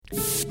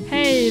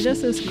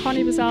this is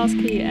Connie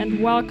Wazowski,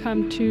 and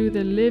welcome to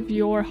the Live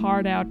Your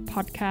Heart Out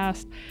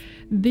podcast,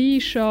 the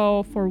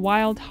show for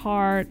wild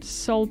heart,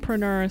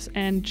 soulpreneurs,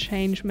 and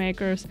change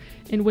makers,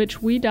 in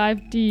which we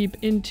dive deep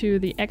into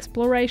the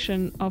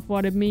exploration of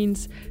what it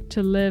means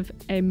to live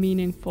a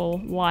meaningful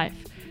life.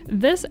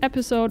 This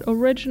episode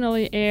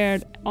originally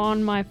aired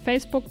on my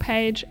Facebook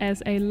page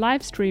as a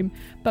live stream,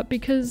 but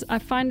because I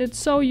find it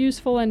so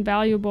useful and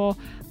valuable,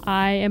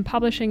 I am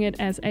publishing it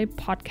as a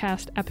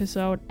podcast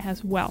episode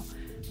as well.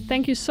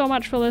 Thank you so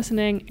much for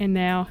listening, and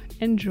now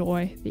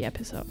enjoy the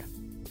episode.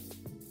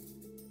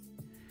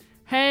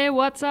 Hey,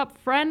 what's up,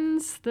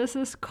 friends? This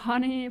is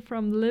Connie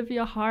from Live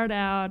Your Heart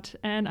Out,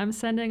 and I'm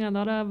sending a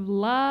lot of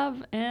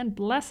love and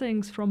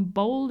blessings from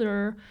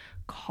Boulder,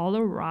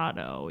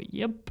 Colorado.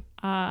 Yep.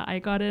 I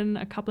got in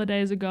a couple of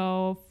days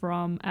ago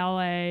from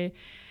LA,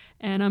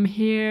 and I'm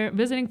here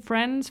visiting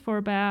friends for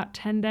about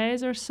 10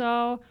 days or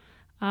so.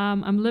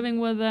 I'm living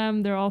with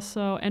them. They're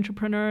also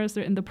entrepreneurs.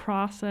 They're in the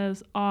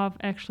process of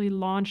actually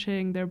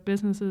launching their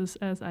businesses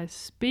as I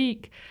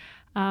speak.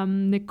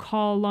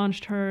 Nicole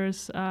launched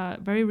hers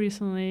very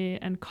recently,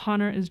 and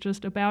Connor is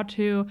just about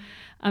to.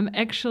 I'm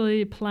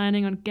actually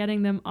planning on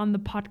getting them on the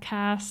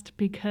podcast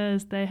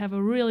because they have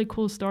a really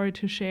cool story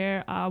to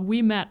share.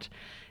 We met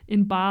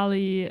in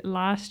Bali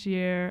last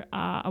year,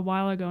 a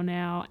while ago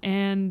now,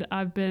 and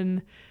I've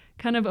been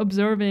kind of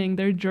observing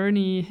their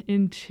journey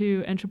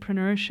into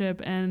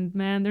entrepreneurship, and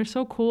man, they're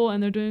so cool,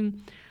 and they're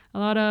doing a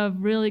lot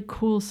of really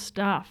cool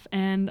stuff,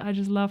 and I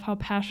just love how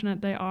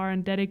passionate they are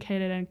and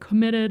dedicated and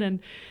committed,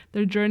 and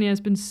their journey has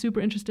been super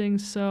interesting.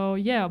 So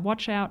yeah,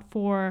 watch out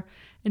for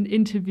an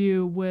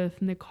interview with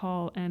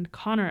Nicole and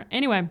Connor.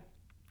 Anyway,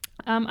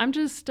 I'm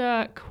just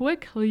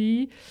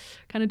quickly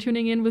kind of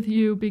tuning in with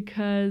you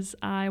because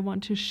I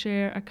want to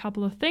share a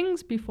couple of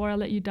things before I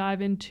let you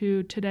dive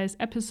into today's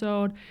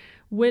episode,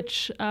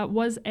 which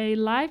was a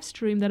live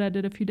stream that I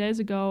did a few days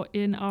ago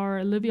in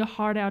our Live Your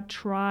Heart Out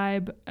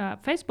Tribe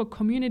Facebook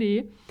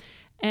community.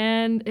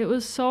 And it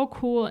was so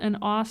cool and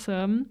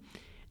awesome,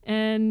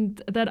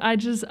 and that I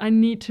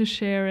need to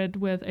share it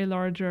with a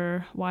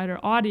larger, wider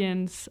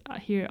audience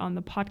here on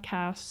the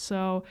podcast.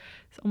 So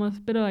it's almost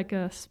a bit of like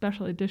a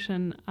special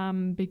edition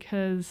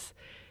because,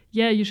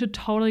 yeah, you should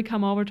totally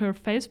come over to our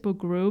Facebook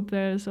group.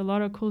 There's a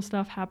lot of cool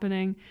stuff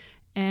happening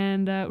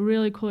and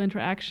really cool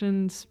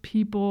interactions.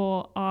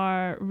 People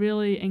are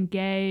really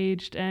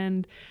engaged,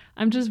 and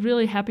I'm just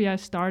really happy I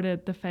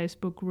started the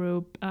Facebook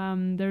group.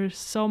 There's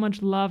so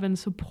much love and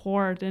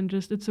support, and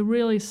just it's a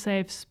really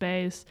safe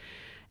space.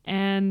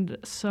 And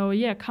so,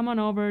 yeah, come on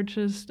over,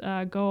 just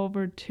go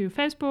over to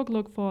Facebook,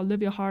 look for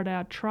Live Your Heart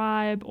Out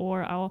Tribe,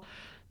 or I'll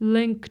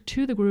link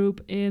to the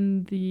group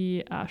in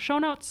the show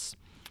notes.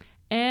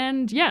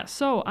 And yeah,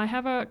 so I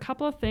have a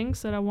couple of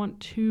things that I want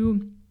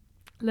to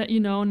let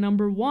you know.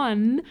 Number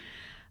one,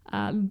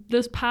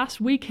 this past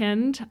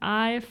weekend,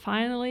 I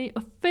finally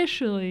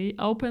officially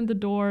opened the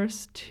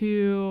doors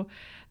to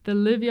the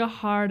Live Your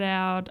Heart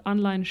Out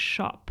online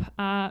shop,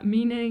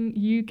 meaning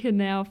you can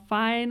now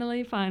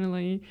finally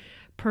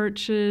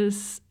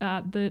purchase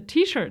the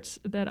t-shirts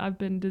that I've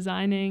been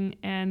designing,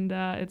 and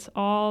it's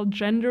all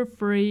gender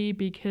free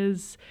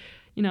because,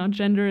 you know,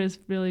 gender is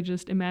really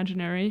just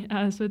imaginary.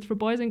 So it's for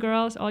boys and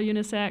girls, all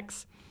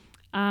unisex.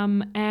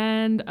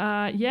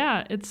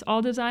 Yeah, it's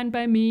all designed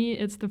by me.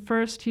 It's the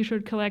first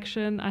t-shirt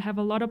collection. I have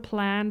a lot of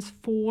plans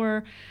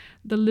for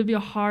the Live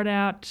Your Heart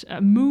Out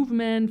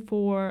movement,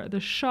 for the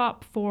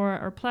shop, for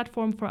our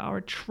platform, for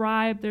our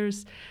tribe.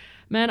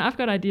 I've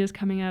got ideas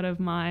coming out of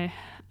my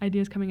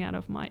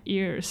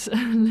ears,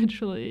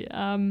 literally.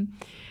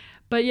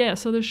 But yeah,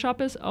 so the shop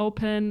is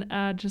open.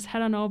 Just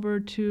head on over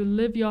to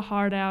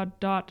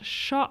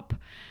liveyourheartout.shop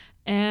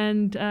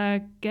and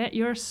get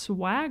your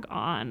swag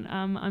on.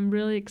 I'm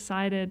really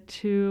excited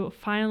to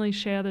finally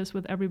share this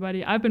with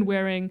everybody. I've been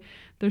wearing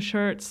the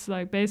shirts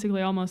like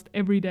basically almost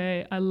every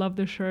day. I love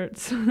the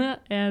shirts.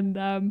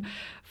 And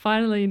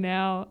finally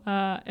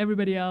now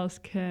everybody else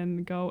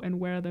can go and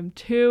wear them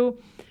too.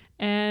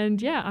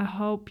 And yeah, I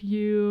hope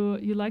you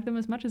like them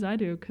as much as I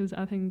do, because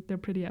I think they're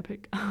pretty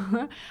epic.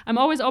 I'm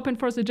always open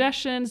for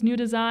suggestions, new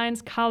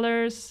designs,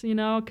 colors, you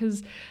know,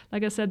 because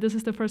like I said, this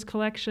is the first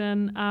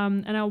collection,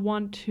 and I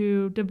want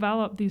to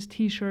develop these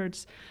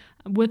t-shirts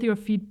with your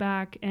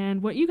feedback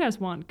and what you guys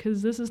want,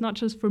 because this is not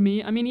just for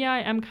me. I mean, yeah, I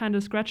am kind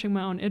of scratching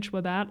my own itch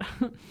with that,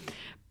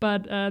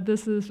 but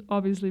this is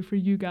obviously for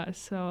you guys,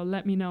 so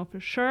let me know for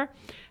sure.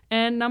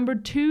 And number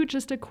two,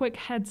 just a quick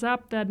heads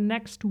up that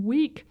next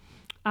week,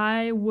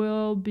 I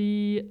will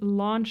be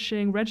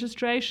launching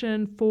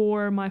registration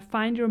for my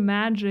Find Your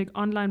Magic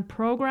online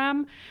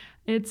program.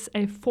 It's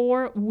a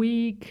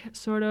 4-week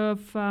sort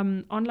of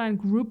online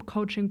group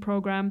coaching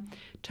program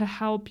to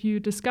help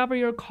you discover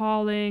your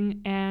calling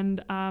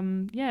and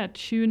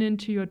tune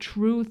into your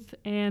truth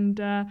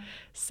and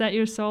set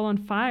your soul on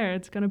fire.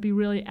 It's going to be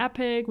really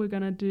epic. We're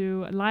going to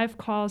do live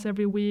calls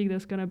every week.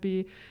 There's going to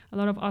be a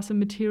lot of awesome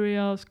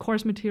materials,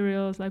 course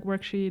materials like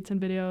worksheets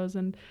and videos,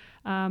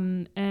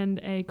 and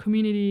a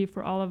community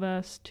for all of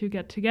us to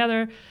get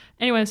together.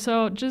 Anyway,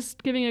 so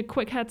just giving a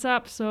quick heads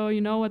up so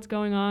you know what's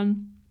going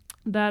on.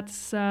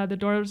 That's the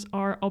doors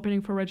are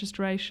opening for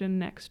registration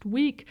next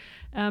week.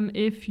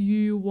 If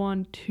you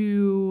want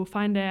to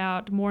find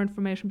out more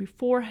information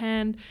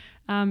beforehand,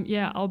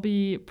 I'll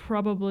be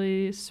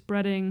probably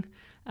spreading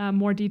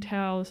more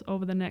details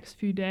over the next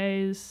few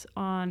days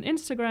on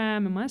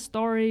Instagram and my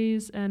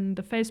stories and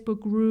the Facebook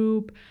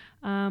group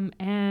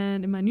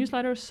and in my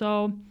newsletter.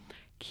 So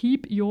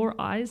keep your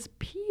eyes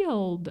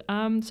peeled.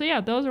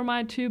 Those are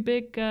my 2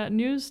 big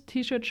news.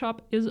 T-shirt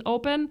shop is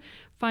open.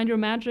 Find Your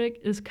Magic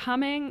is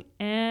coming.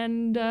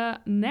 And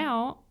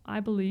now I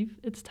believe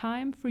it's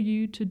time for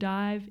you to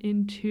dive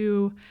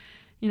into,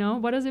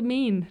 what does it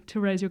mean to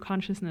raise your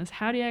consciousness?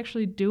 How do you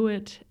actually do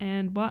it?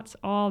 And what's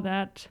all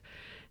that,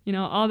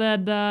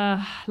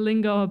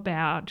 lingo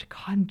about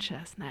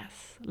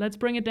consciousness? Let's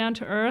bring it down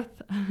to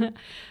earth.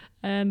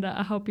 And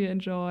I hope you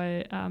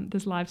enjoy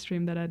this live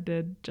stream that I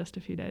did just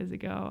a few days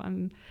ago.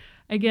 And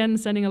again,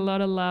 sending a lot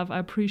of love. I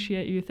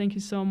appreciate you. Thank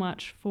you so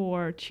much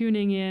for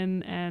tuning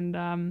in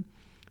and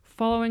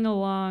following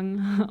along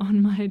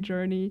on my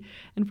journey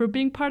and for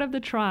being part of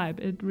the tribe.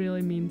 It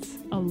really means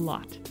a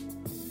lot.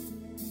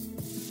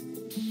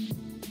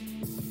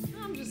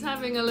 I'm just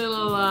having a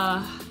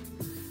little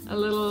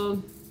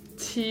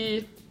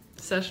tea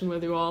session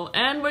with you all.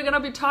 And we're going to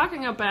be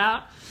talking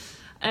about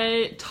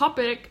a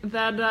topic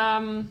that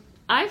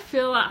I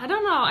feel,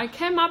 I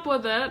came up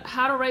with it,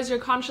 how to raise your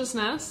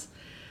consciousness,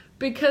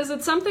 because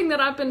it's something that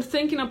I've been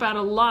thinking about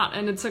a lot,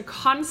 and it's a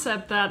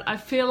concept that I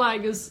feel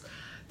like it's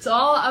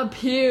all up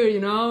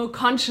here,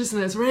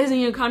 consciousness,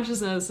 raising your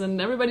consciousness, and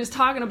everybody's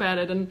talking about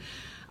it, and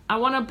I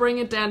want to bring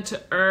it down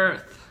to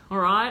earth, all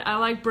right? I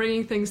like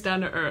bringing things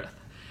down to earth.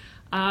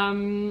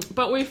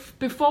 But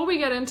before we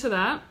get into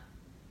that,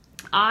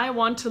 I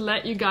want to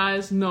let you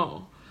guys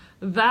know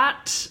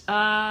that,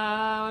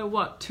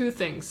 2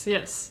 things,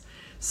 yes.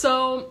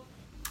 So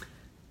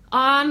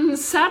on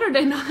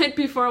Saturday night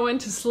before I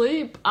went to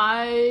sleep,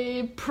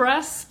 I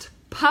pressed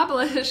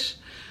publish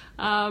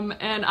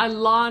and I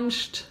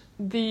launched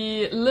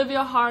the Live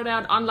Your Heart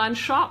Out online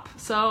shop.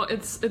 So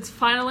it's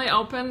finally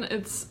open.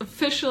 It's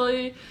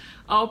officially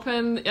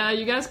open.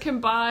 You guys can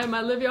buy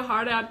my Live Your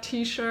Heart Out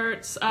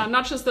t-shirts,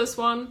 not just this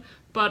one,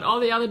 but all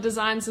the other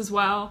designs as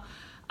well.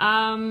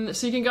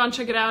 So you can go and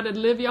check it out at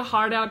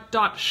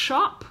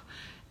liveyourheartout.shop.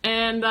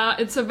 And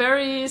it's a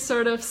very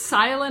sort of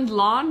silent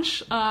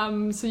launch.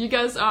 So you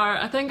guys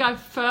I think I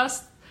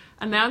first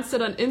announced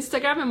it on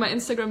Instagram in my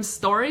Instagram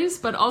stories,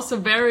 but also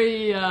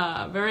very,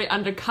 very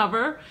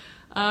undercover.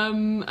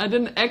 I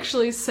didn't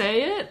actually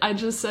say it. I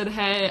just said,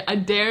 hey, I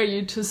dare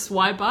you to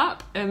swipe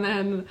up. And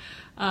then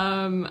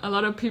a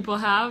lot of people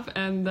have,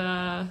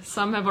 and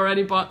some have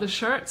already bought the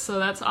shirt. So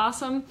that's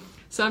awesome.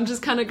 So I'm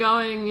just kind of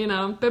going,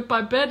 bit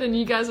by bit, and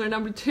you guys are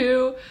number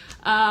 2.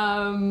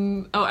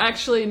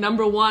 Actually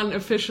number 1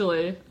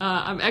 officially.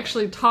 I'm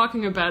actually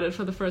talking about it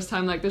for the first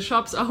time. Like, the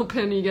shop's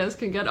open, you guys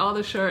can get all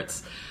the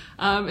shirts.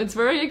 It's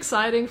very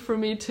exciting for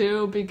me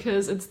too,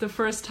 because it's the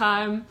first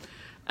time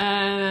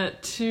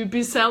to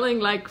be selling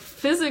like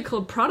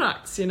physical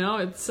products.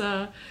 It's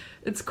a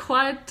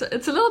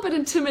little bit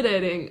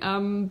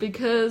intimidating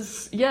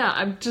because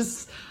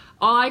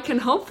all I can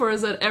hope for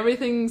is that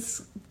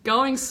everything's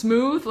going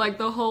smooth, like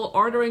the whole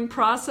ordering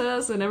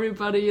process, and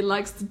everybody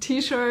likes the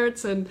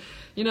t-shirts, and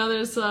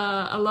there's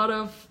a lot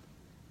of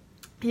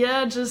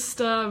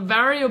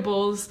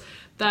variables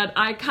that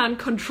I can't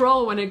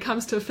control when it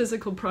comes to a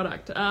physical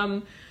product.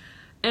 And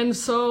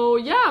so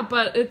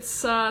but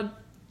it's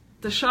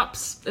the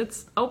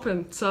shop's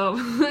open, so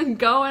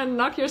go and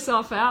knock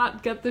yourself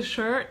out, get the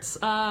shirts,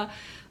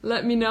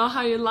 let me know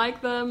how you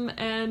like them,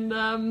 and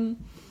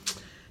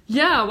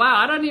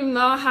I don't even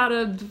know how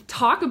to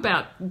talk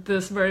about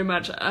this very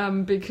much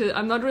because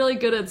I'm not really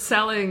good at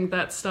selling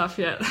that stuff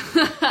yet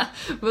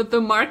with the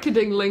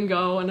marketing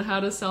lingo and how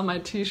to sell my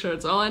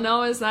t-shirts. All I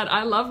know is that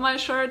I love my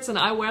shirts and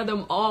I wear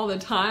them all the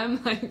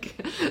time. Like,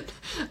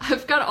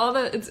 I've got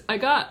I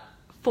got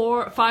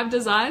 4 or 5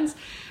 designs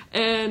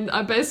and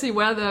I basically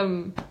wear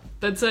them.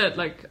 That's it.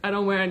 Like, I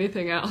don't wear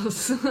anything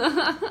else.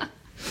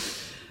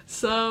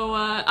 So,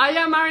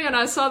 Marion,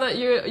 I saw that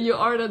you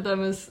ordered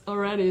them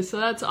already, so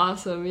that's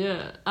awesome,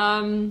 yeah.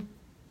 So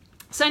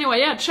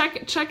anyway,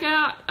 check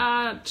out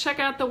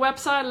the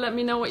website, let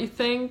me know what you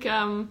think.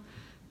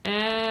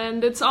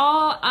 And it's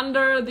all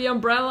under the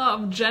umbrella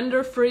of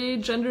gender-free,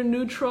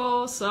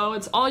 gender-neutral, so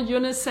it's all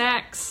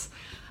unisex.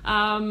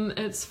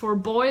 It's for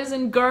boys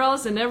and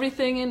girls and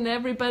everything and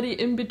everybody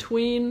in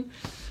between.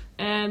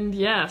 And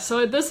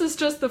so this is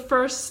just the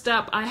first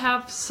step. I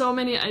have so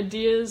many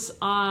ideas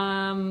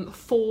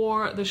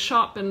for the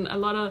shop, and a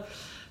lot of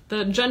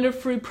the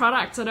gender-free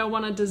products that I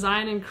want to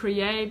design and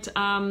create.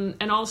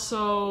 And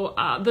also,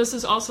 this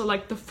is also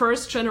like the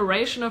first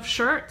generation of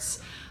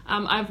shirts.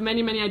 I have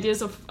many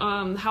ideas of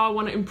how I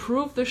want to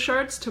improve the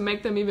shirts to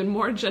make them even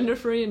more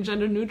gender-free and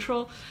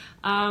gender-neutral.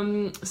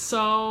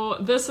 So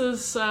this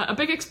is a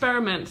big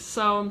experiment.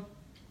 So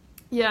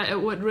yeah,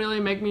 it would really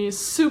make me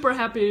super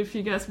happy if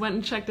you guys went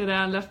and checked it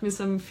out and left me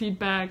some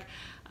feedback.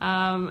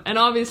 And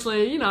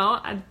obviously, you know,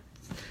 I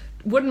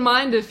wouldn't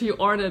mind if you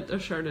ordered a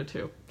shirt or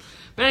two.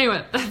 But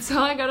anyway, that's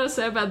all I gotta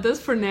say about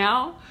this for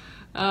now.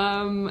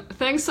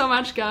 Thanks so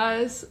much,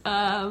 guys.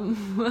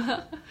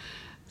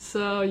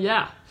 So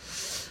yeah.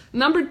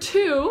 Number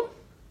 2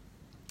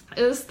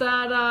 is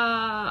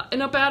that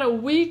in about a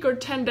week or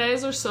 10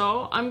 days or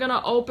so, I'm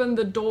gonna open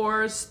the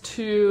doors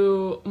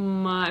to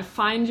my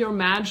Find Your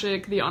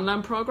Magic, the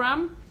online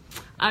program.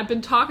 I've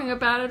been talking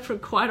about it for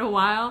quite a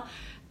while,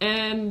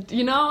 and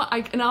you know,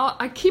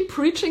 I keep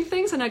preaching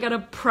things and I gotta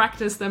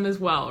practice them as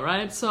well,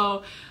 right?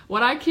 So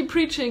what I keep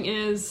preaching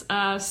is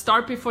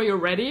start before you're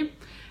ready.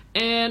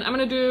 And I'm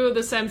gonna do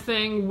the same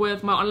thing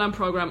with my online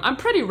program. I'm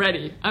pretty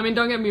ready. I mean,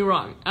 don't get me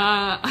wrong.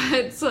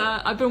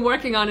 I've been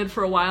working on it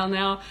for a while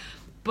now,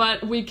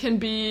 but we can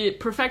be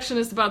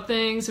perfectionist about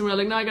things, and we're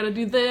like, no, I gotta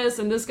do this,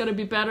 and this gotta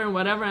be better, and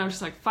whatever. And I'm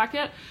just like, fuck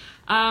it.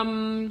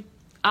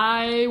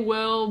 I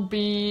will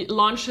be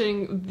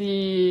launching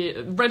the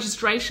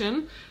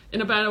registration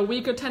in about a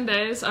week or 10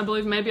 days. I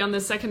believe maybe on the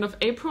 2nd of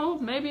April,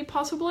 maybe,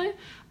 possibly.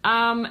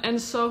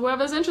 And so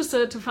whoever's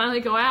interested to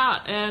finally go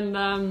out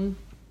and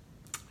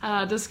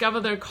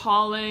discover their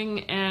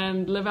calling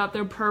and live out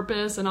their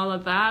purpose and all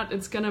of that.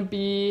 It's gonna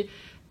be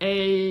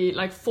a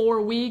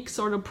 4-week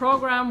sort of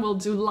program. We'll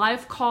do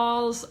live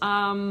calls.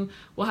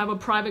 We'll have a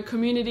private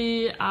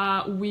community.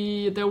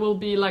 There will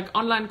be like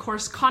online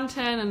course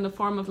content in the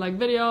form of like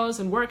videos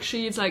and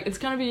worksheets. Like, it's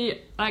gonna be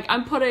like,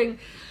 I'm putting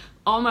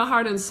all my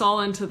heart and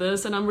soul into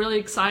this, and I'm really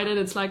excited.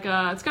 It's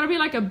gonna be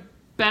like a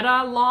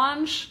beta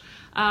launch.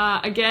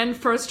 Again,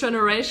 first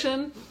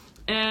generation.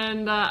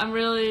 And I'm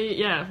really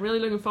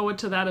looking forward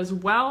to that as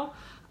well.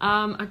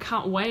 I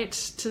can't wait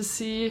to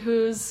see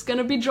who's going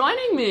to be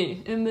joining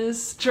me in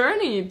this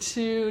journey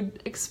to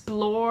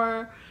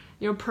explore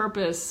your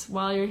purpose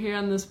while you're here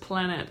on this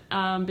planet.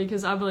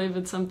 Because I believe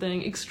it's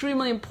something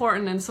extremely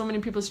important, and so many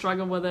people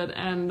struggle with it.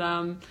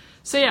 And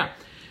so yeah,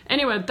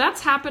 anyway,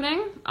 that's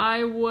happening.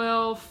 I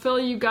will fill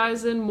you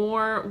guys in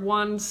more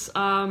once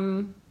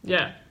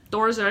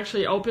doors are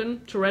actually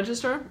open to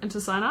register and to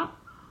sign up.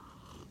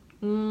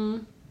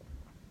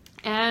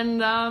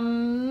 And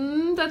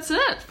that's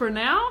it for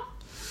now.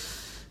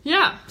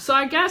 Yeah, so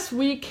I guess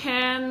we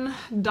can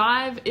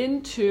dive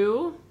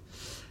into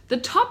the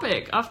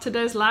topic of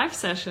today's live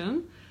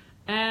session,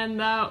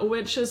 and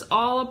which is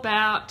all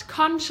about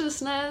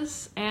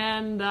consciousness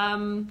and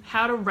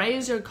how to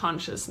raise your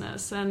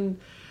consciousness. And,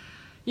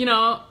 you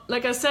know,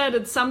 like I said,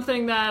 it's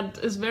something that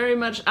is very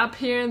much up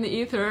here in the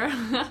ether,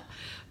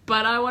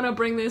 but I want to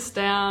bring this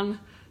down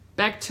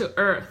back to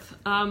earth.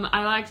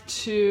 I like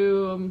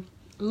to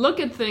look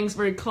at things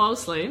very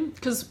closely,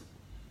 because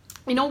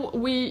you know,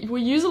 we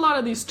use a lot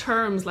of these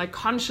terms like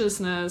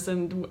consciousness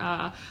and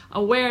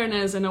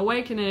awareness and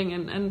awakening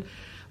and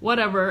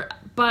whatever,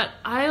 but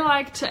I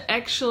like to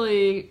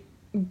actually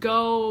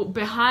go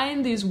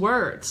behind these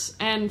words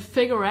and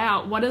figure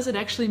out, what does it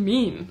actually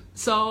mean?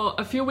 So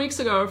a few weeks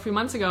ago or a few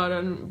months ago, I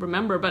don't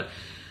remember, but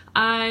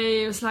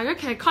I was like,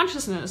 okay,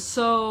 consciousness,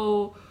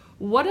 so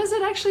what does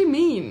it actually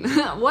mean?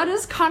 What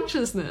is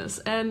consciousness?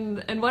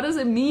 And what does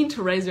it mean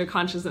to raise your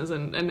consciousness?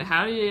 And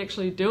how do you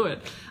actually do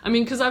it? I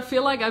mean, because I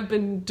feel like I've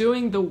been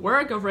doing the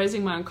work of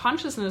raising my own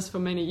consciousness for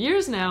many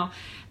years now,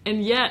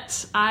 and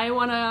yet I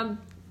want to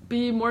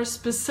be more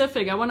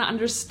specific. I want to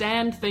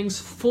understand things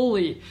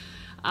fully.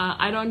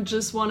 I don't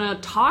just want to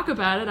talk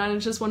about it. I don't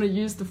just want to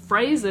use the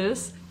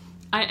phrases.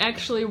 I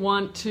actually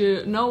want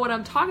to know what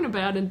I'm talking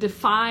about and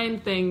define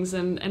things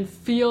and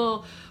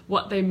feel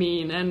what they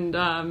mean.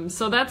 And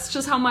so that's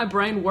just how my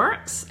brain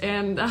works.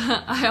 And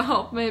I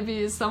hope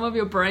maybe some of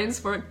your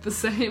brains work the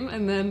same,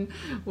 and then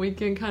we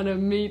can kind of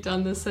meet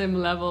on the same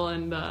level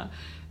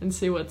and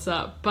see what's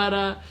up.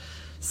 But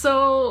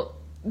so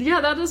yeah,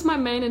 that is my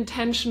main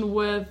intention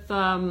with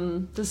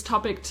this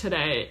topic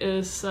today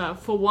is,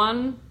 for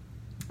one,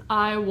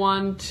 I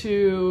want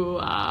to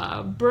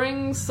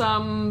bring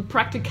some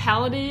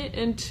practicality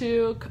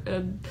into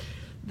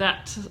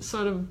that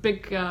sort of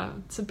big,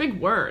 it's a big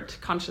word,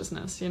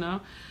 consciousness, you know,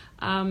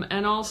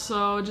 and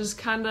also just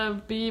kind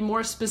of be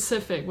more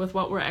specific with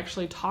what we're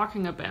actually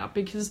talking about.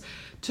 Because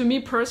to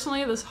me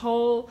personally, this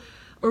whole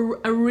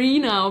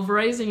arena of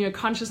raising your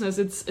consciousness,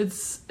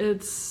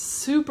 it's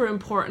super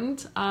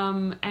important,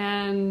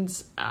 and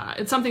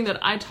it's something that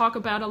I talk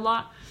about a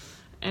lot.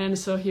 And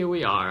so here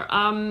we are.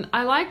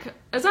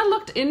 As I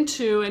looked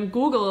into and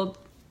Googled,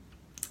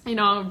 you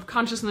know,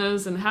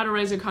 consciousness and how to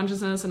raise your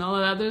consciousness and all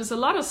of that, there's a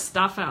lot of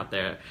stuff out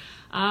there.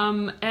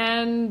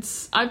 And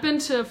I've been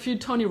to a few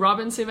Tony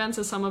Robbins events,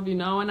 as some of you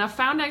know, and I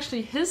found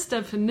actually his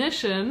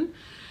definition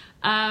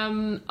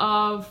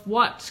of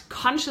what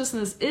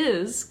consciousness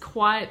is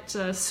quite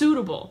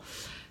suitable.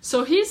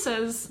 So he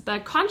says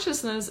that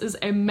consciousness is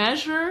a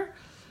measure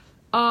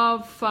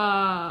of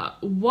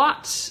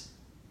what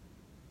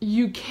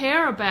you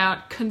care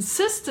about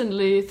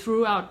consistently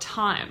throughout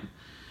time.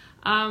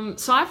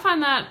 So I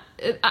find that,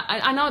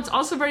 I know it's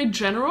also very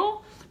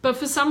general, but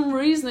for some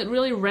reason it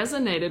really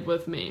resonated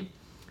with me.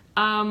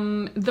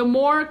 The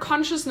more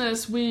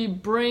consciousness we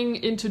bring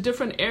into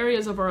different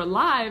areas of our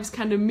lives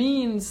kind of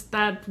means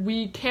that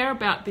we care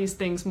about these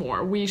things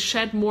more. We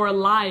shed more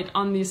light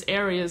on these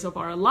areas of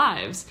our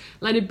lives.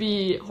 Let it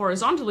be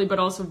horizontally, but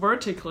also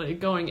vertically,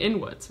 going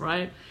inwards,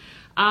 right?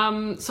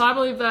 So I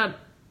believe that,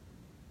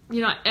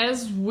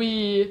 as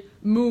we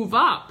move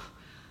up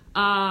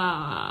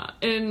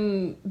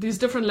in these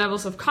different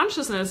levels of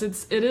consciousness,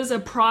 it is a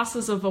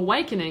process of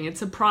awakening.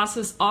 It's a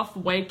process of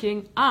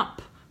waking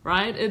up,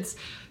 right?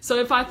 So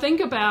if I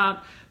think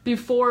about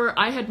before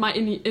I had my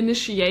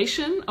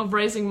initiation of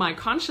raising my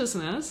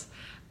consciousness,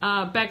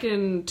 back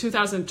in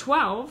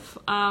 2012,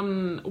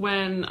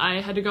 when I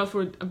had to go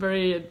through a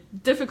very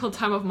difficult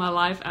time of my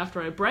life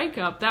after a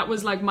breakup, that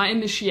was like my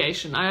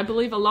initiation. I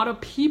believe a lot of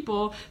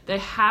people, they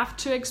have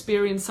to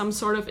experience some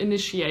sort of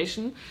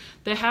initiation.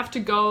 They have to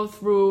go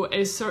through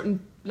a certain,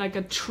 like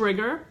a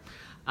trigger,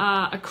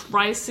 a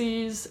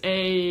crisis,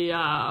 like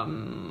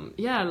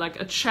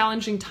a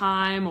challenging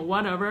time or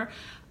whatever,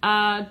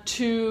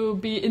 to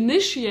be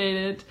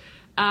initiated,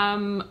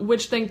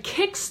 which then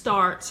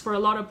kickstarts for a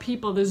lot of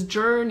people this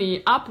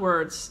journey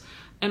upwards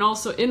and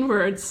also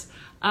inwards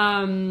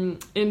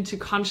into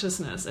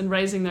consciousness and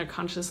raising their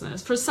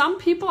consciousness. For some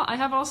people, I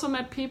have also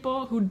met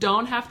people who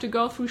don't have to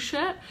go through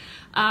shit.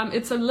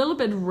 It's a little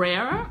bit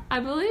rarer, I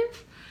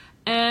believe.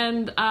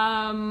 And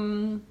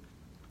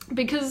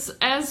because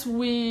if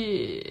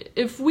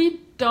we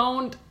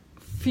don't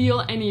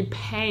feel any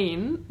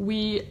pain,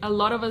 a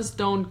lot of us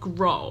don't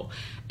grow.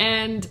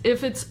 And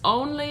if it's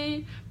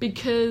only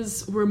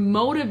because we're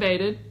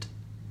motivated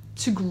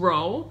to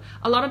grow,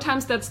 a lot of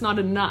times that's not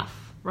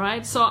enough,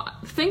 right? So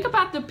think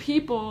about the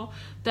people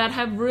that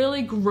have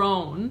really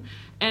grown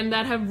and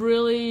that have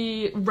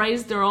really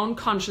raised their own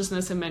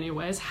consciousness in many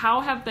ways. How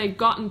have they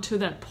gotten to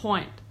that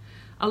point?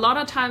 A lot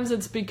of times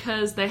it's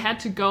because they had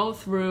to go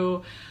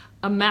through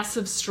a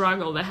massive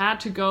struggle. They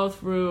had to go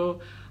through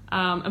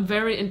a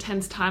very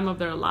intense time of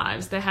their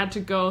lives. They had to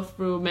go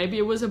through, maybe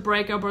it was a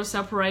breakup or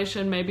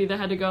separation, maybe they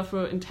had to go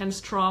through intense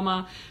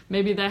trauma,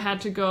 maybe they had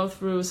to go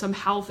through some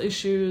health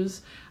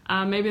issues,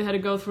 maybe they had to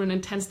go through an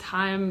intense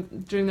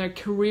time during their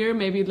career,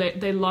 maybe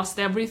they lost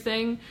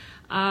everything,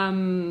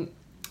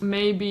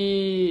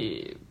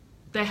 maybe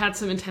they had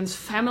some intense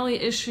family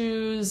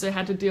issues, they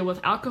had to deal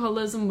with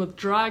alcoholism, with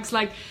drugs,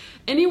 like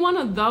any one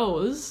of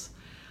those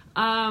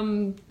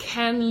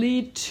can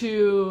lead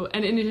to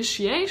an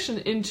initiation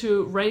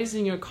into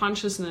raising your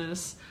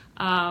consciousness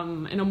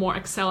in a more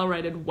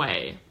accelerated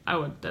way.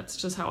 That's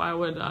just how I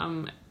would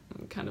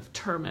kind of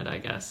term it, I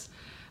guess.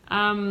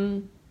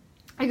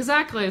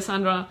 Exactly,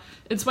 Sandra.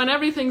 It's when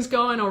everything's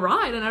going all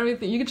right and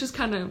everything, you're just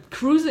kind of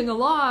cruising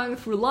along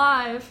through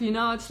life,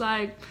 it's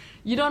like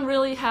you don't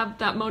really have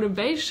that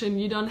motivation.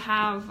 You don't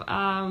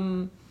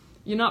have...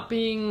 You're not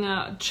being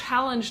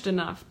challenged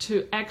enough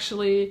to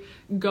actually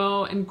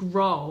go and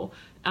grow.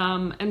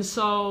 And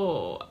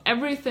so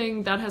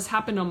everything that has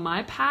happened on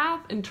my path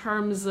in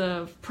terms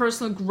of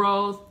personal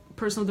growth,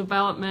 personal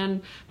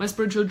development, my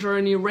spiritual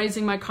journey,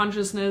 raising my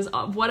consciousness,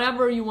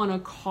 whatever you want to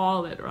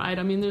call it, right?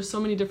 I mean, there's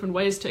so many different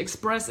ways to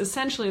express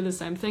essentially the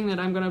same thing that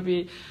I'm going to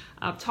be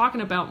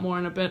talking about more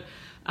in a bit.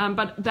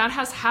 But that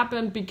has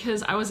happened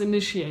because I was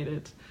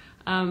initiated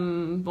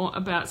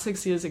about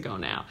 6 years ago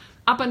now.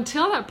 Up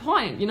until that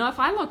point, if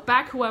I look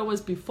back who I was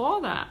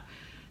before that,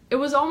 it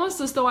was almost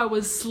as though I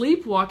was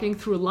sleepwalking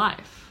through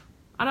life.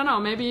 I don't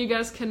know, maybe you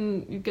guys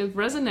can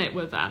resonate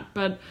with that,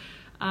 but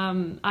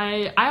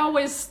I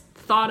always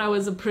thought I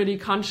was a pretty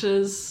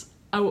conscious,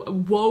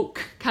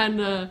 woke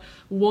kind of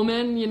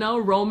woman,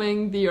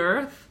 roaming the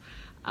earth.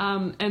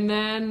 And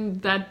then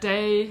that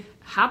day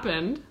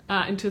happened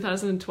in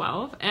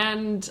 2012,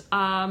 and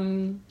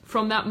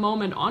from that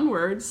moment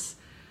onwards,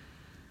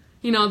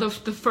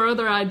 the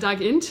further I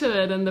dug into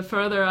it and the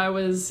further I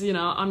was,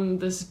 on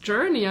this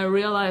journey, I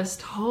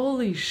realized,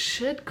 holy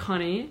shit,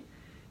 Connie,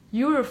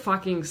 you were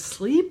fucking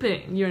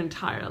sleeping your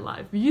entire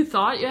life. You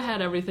thought you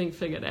had everything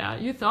figured out.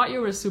 You thought you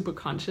were super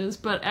conscious,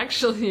 but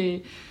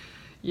actually,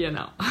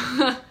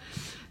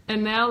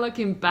 And now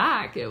looking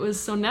back, it was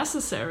so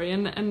necessary.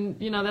 And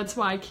that's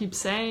why I keep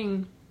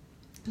saying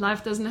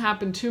life doesn't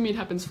happen to me, it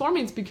happens for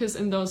me. It's because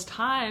in those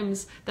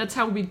times, that's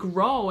how we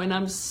grow. And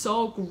I'm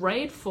so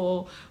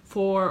grateful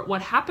for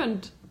what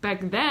happened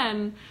back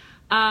then,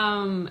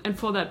 and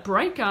for that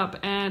breakup,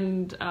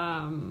 and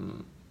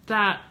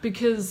that,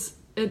 because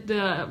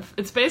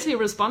it's basically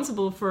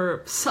responsible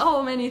for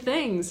so many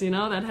things,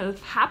 that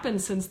have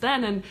happened since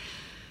then. And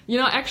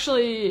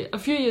actually a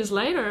few years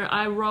later,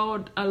 I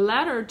wrote a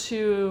letter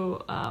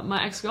to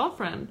my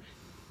ex-girlfriend.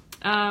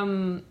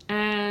 And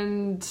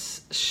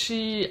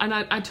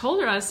I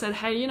told her, I said,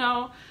 hey,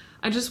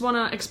 I just want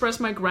to express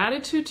my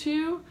gratitude to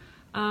you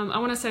I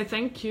want to say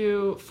thank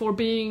you for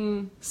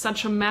being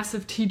such a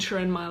massive teacher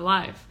in my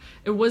life.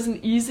 It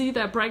wasn't easy.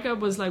 That breakup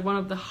was like one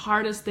of the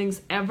hardest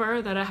things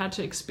ever that I had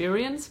to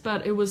experience,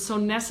 but it was so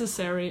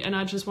necessary. And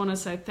I just want to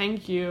say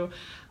thank you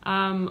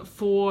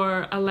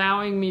for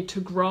allowing me to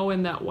grow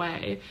in that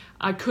way.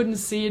 I couldn't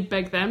see it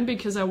back then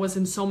because I was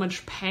in so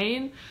much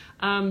pain.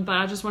 But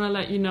I just want to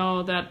let you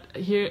know that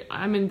here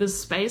I'm in this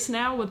space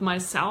now with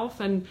myself,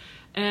 and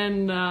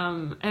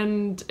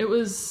it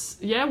was,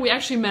 yeah, we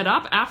actually met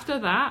up after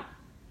that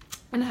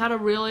and had a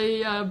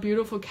really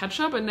beautiful catch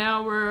up, and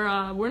now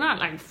we're not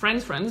like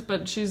friends,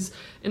 but she's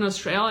in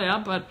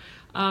Australia, but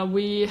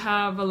we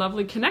have a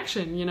lovely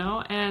connection, you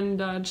know,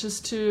 and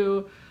just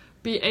to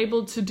be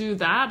able to do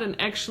that and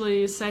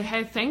actually say,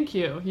 hey, thank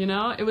you, you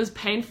know, it was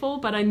painful,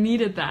 but I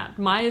needed that.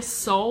 My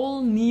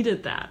soul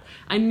needed that.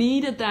 I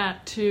needed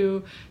that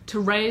to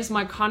raise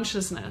my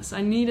consciousness.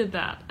 I needed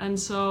that. And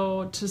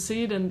so to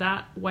see it in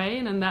that way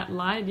and in that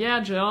light,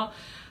 yeah, Jill,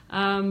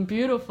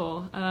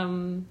 beautiful.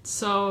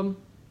 So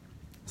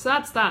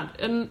that's that.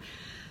 And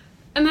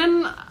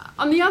then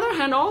on the other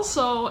hand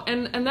also,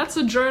 and that's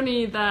a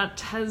journey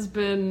that has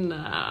been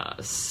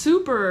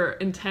super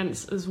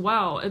intense as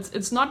well.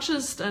 It's not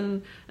just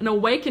an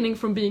awakening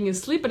from being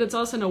asleep, but it's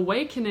also an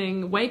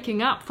awakening,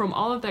 waking up from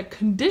all of that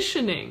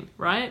conditioning,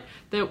 right,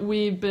 that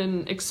we've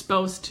been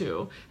exposed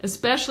to,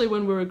 especially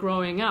when we were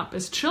growing up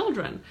as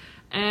children.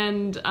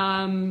 And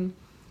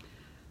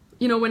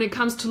you know, when it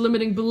comes to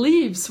limiting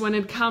beliefs, when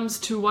it comes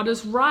to what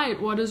is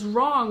right, what is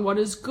wrong, what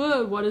is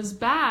good, what is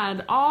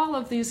bad, all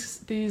of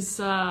these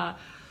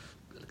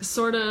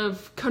sort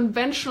of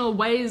conventional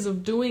ways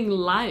of doing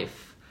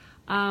life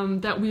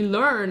that we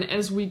learn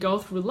as we go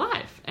through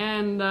life.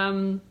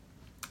 And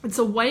it's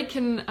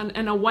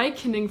an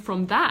awakening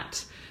from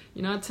that.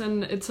 You know,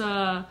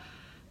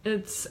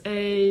 it's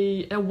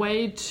a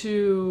way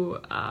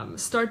to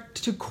start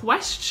to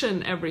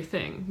question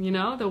everything, you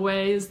know, the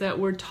ways that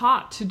we're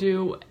taught to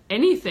do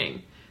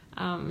anything.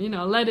 You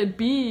know, let it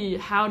be,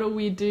 how do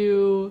we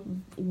do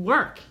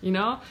work, you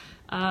know?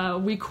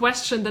 We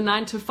question the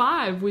 9 to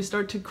 5. We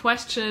start to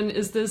question,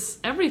 is this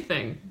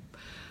everything?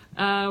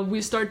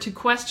 We start to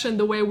question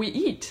the way we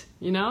eat,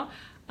 you know?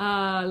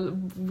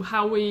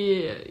 How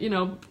we, you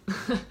know,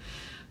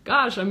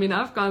 gosh, I mean,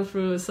 I've gone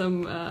through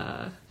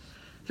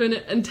through an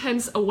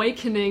intense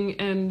awakening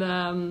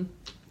and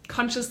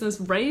consciousness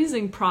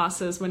raising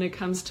process when it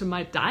comes to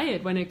my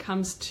diet, when it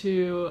comes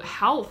to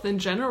health in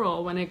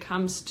general, when it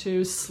comes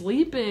to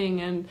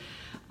sleeping and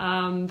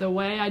the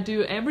way I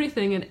do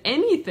everything and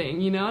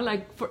anything, you know,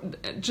 like for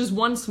just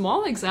one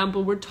small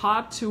example, we're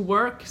taught to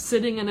work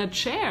sitting in a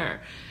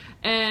chair.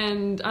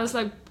 And I was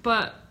like,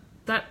 but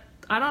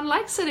I don't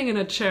like sitting in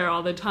a chair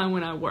all the time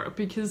when I work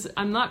because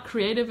I'm not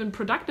creative and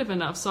productive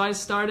enough. So I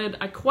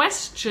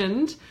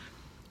questioned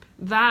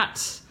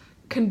that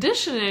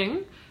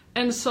conditioning.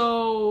 And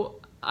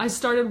so I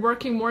started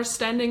working more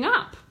standing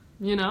up,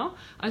 you know,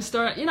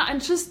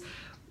 and just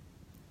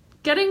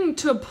getting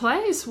to a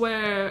place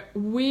where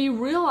we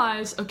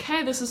realize,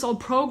 okay, this is all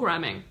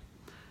programming,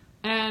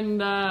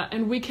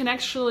 and we can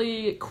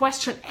actually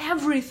question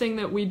everything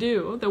that we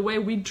do, the way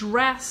we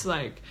dress.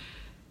 Like,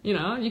 you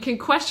know, you can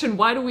question,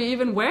 why do we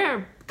even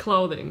wear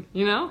clothing,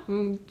 you know?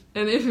 And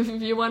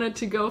if you wanted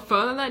to go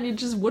further than that, you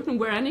just wouldn't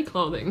wear any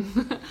clothing.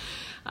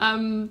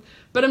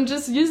 But I'm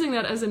just using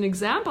that as an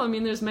example. I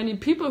mean, there's many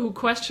people who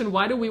question,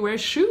 why do we wear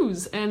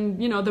shoes?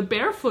 And, you know, the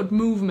barefoot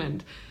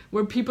movement,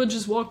 where people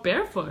just walk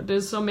barefoot.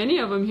 There's so many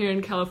of them here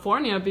in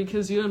California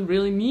because you don't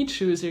really need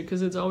shoes here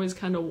because it's always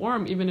kind of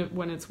warm, even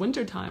when it's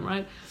wintertime,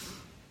 right?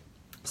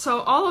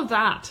 So all of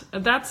that's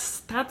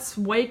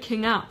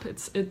waking up.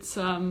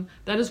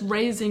 That is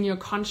raising your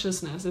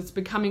consciousness. It's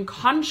becoming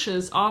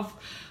conscious of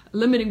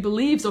limiting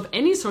beliefs, of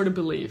any sort of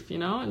belief, you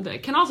know? And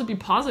it can also be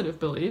positive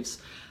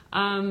beliefs.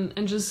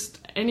 And just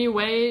any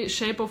way,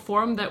 shape, or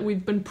form that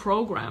we've been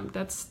programmed.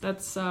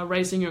 That's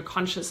raising your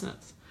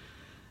consciousness.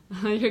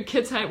 Your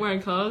kids hate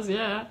wearing clothes,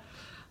 yeah.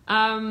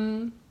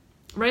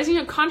 Raising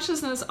your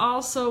consciousness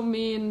also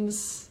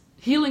means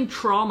healing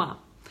trauma.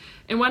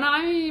 And when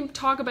I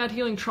talk about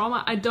healing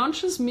trauma, I don't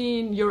just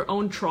mean your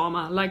own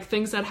trauma, like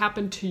things that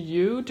happened to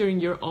you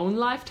during your own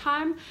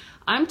lifetime.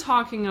 I'm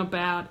talking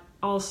about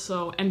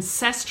also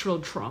ancestral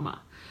trauma.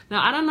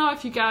 Now, I don't know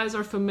if you guys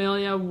are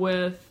familiar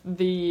with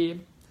the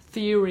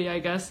theory, I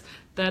guess,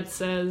 that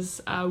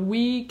says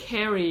we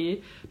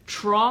carry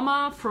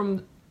trauma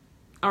from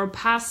our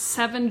past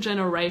 7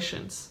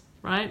 generations,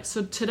 right?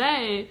 So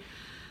today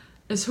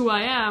is who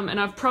I am, and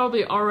I've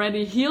probably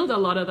already healed a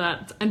lot of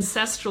that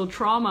ancestral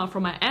trauma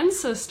from my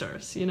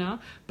ancestors, you know?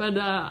 But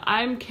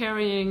I'm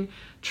carrying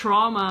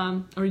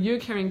trauma, or you're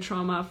carrying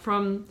trauma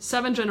from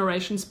 7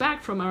 generations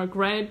back, from our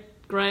great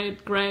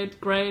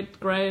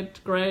grandmother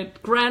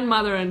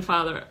and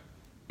father.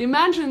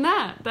 Imagine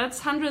that. That's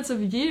hundreds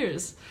of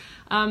years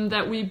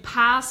that we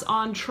pass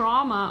on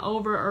trauma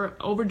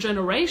over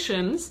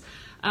generations,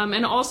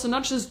 and also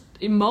not just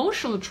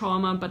emotional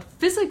trauma, but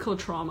physical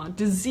trauma,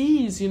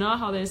 disease. You know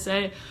how they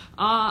say,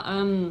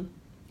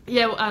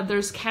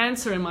 there's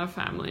cancer in my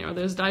family, or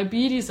there's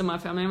diabetes in my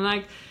family. I'm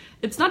like,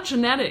 it's not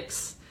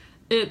genetics.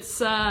 It's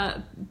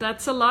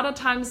that's a lot of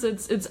times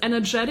it's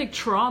energetic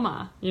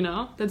trauma, you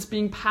know, that's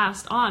being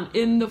passed on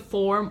in the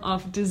form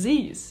of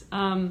disease.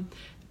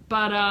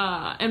 But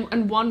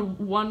and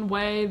one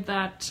way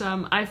that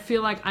I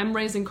feel like I'm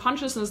raising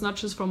consciousness, not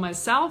just for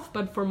myself,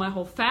 but for my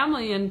whole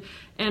family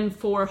and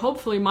for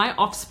hopefully my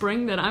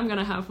offspring that I'm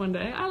gonna have one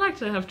day. I like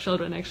to have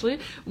children, actually.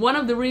 One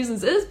of the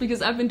reasons is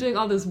because I've been doing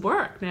all this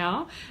work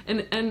now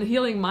and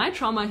healing my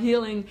trauma,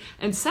 healing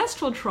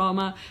ancestral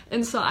trauma,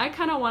 and so I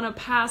kind of want to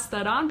pass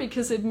that on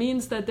because it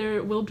means that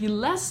there will be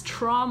less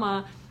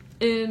trauma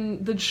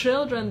in the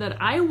children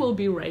that I will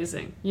be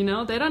raising. You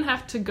know, they don't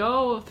have to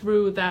go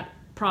through that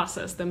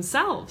process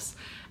themselves,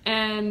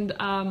 and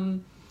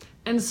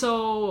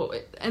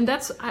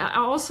that's I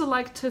also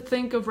like to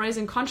think of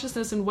raising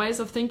consciousness in ways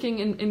of thinking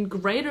in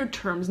greater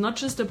terms, not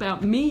just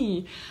about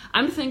me.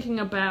 I'm thinking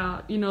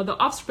about, you know, the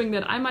offspring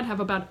that I might have.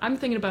 I'm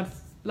thinking about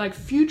like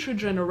future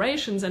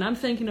generations, and I'm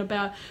thinking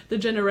about the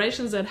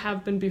generations that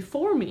have been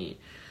before me.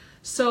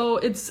 So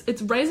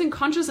it's raising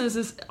consciousness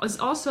is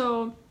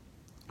also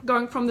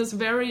going from this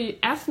very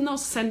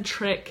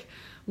ethnocentric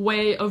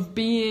way of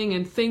being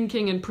and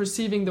thinking and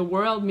perceiving the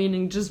world,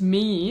 meaning just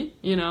me,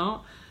 you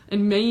know,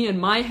 and me and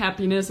my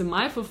happiness and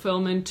my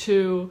fulfillment,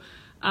 to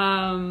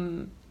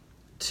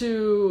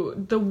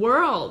the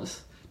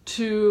world,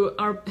 to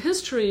our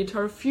history, to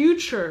our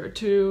future,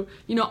 to,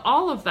 you know,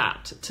 all of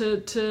that,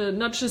 to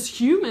not just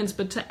humans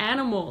but to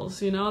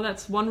animals. You know,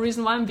 that's one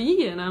reason why I'm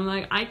vegan. I'm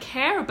like, I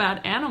care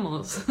about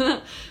animals.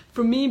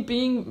 For me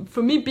being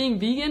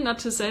vegan, not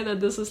to say that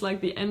this is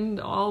like the end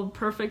all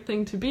perfect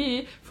thing to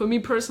be, for me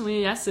personally,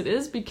 yes it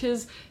is,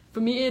 because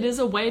for me it is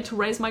a way to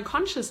raise my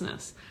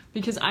consciousness,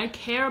 because I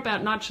care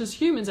about not just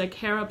humans, I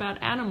care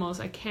about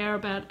animals, I care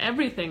about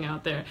everything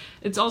out there.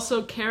 It's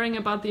also caring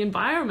about the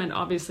environment,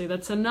 obviously.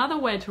 That's another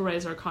way to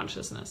raise our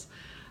consciousness.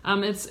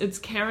 It's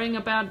caring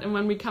about, and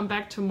when we come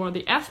back to more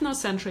the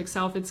ethnocentric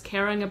self, it's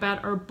caring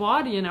about our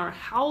body and our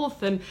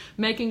health and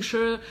making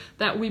sure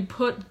that we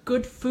put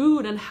good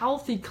food and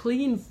healthy,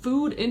 clean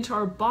food into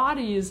our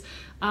bodies,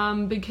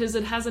 because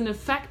it has an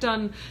effect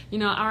on, you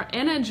know, our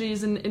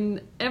energies in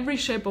every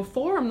shape or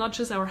form, not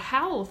just our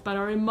health, but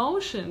our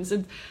emotions,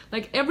 and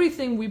like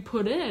everything we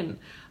put in.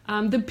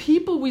 The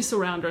people we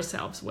surround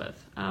ourselves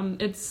with.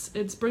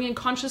 It's bringing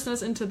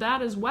consciousness into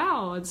that as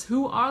well. It's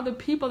who are the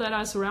people that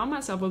I surround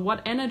myself with?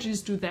 What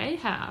energies do they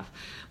have?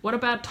 What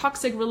about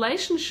toxic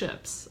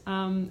relationships?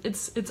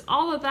 It's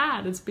all of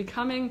that. It's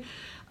becoming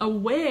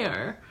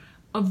aware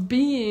of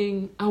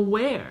being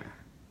aware.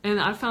 And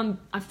I find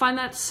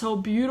that so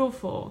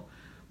beautiful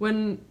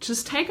when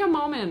just take a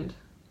moment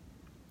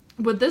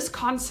with this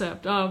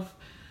concept of,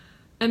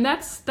 and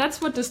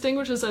that's what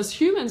distinguishes us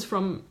humans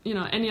from, you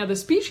know, any other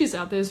species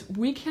out there, is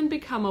we can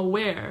become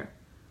aware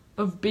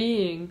of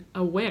being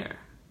aware.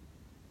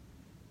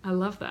 I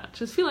love that.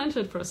 Just feel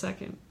into it for a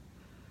second.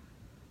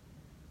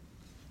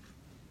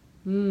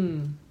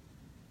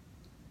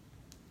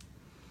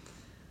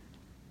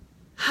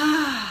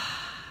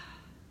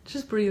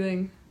 Just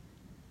breathing.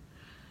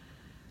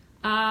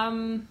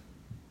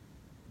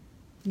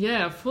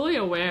 Yeah, fully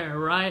aware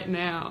right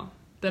now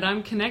that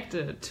I'm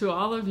connected to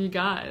all of you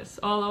guys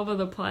all over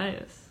the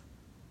place.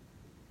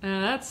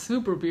 And that's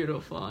super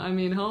beautiful. I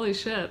mean, holy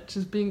shit,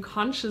 just being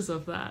conscious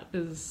of that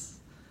is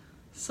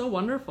so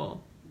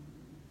wonderful.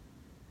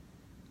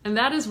 And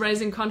that is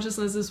raising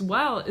consciousness as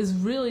well, is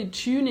really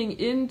tuning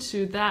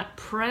into that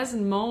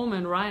present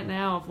moment right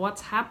now of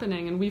what's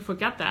happening. And we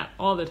forget that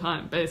all the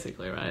time,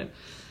 basically, right?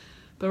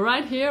 But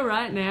right here,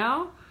 right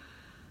now,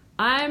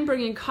 I'm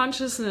bringing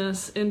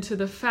consciousness into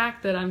the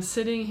fact that I'm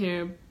sitting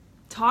here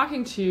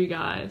talking to you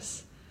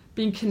guys,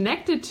 being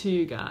connected to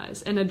you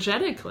guys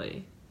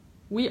energetically.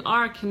 We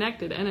are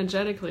connected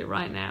energetically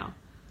right now.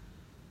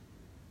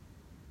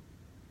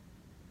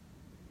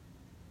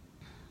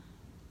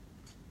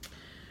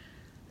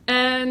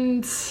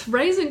 And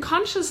raising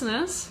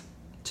consciousness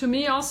to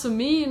me also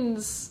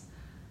means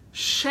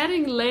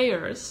shedding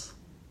layers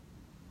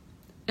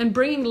and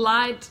bringing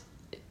light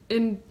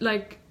in,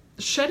 like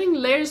shedding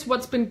layers,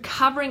 what's been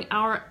covering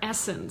our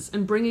essence,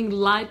 and bringing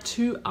light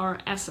to our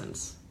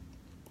essence.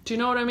 Do you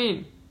know what I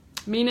mean?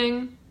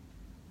 Meaning,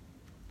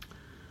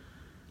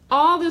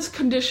 all this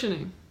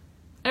conditioning,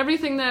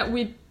 everything that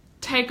we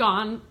take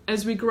on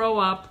as we grow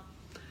up,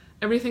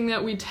 everything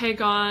that we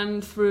take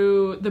on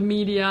through the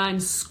media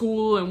and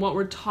school and what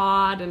we're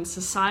taught and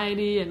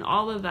society and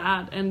all of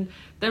that, and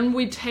then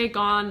we take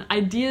on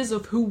ideas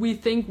of who we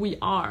think we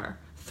are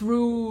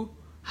through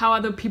how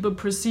other people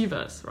perceive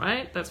us,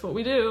 right? That's what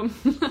we do.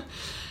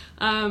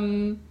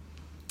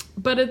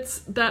 But it's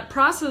that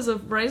process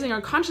of raising our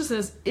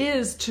consciousness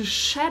is to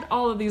shed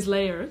all of these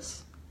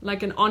layers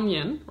like an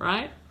onion,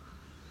 right?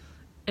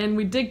 And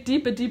we dig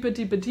deeper, deeper,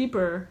 deeper,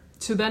 deeper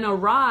to then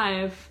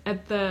arrive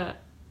at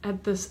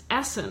this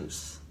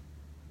essence,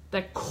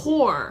 that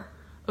core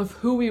of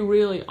who we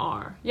really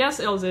are. Yes,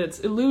 Ilse, it's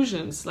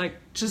illusions, like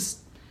just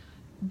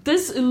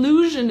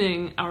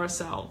disillusioning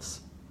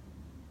ourselves.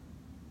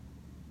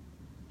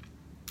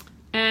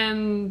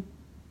 And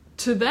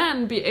to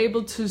then be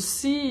able to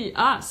see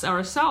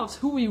ourselves,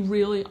 who we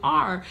really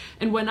are.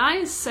 And when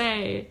I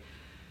say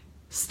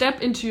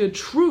step into your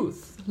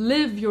truth,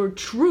 live your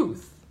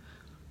truth,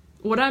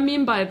 what I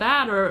mean by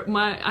that,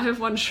 I have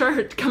one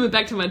shirt, coming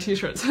back to my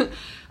t-shirts,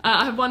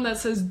 I have one that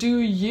says, do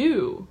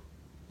you.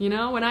 You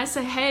know, when I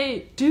say,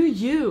 hey, do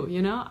you,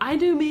 you know, I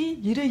do me,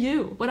 you do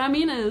you. What I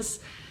mean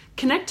is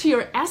connect to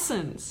your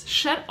essence,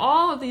 shed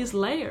all of these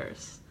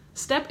layers,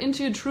 step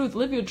into your truth,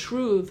 live your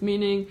truth,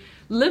 meaning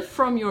live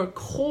from your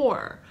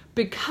core,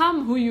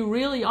 become who you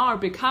really are,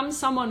 become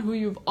someone who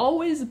you've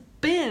always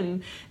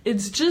been.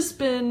 It's just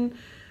been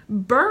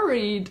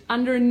buried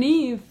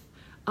underneath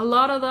a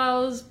lot of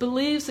those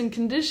beliefs and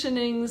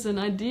conditionings and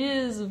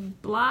ideas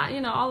of blah, you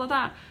know, all of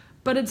that.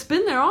 But it's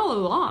been there all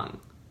along,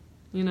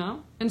 you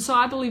know? And so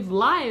I believe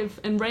life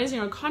and raising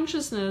our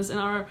consciousness and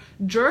our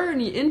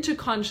journey into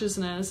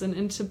consciousness and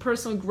into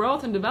personal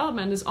growth and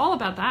development is all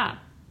about that.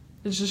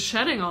 It's just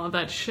shedding all of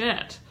that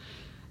shit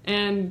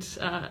and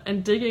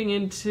digging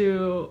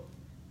into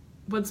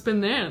what's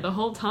been there the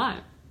whole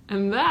time.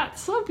 And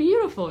that's so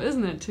beautiful,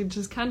 isn't it? To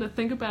just kind of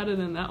think about it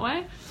in that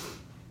way.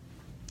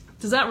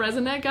 Does that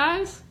resonate,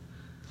 guys?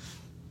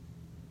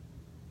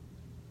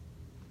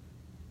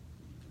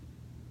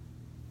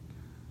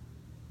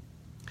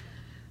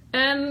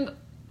 And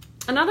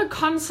another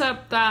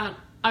concept that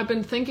I've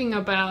been thinking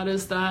about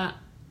is that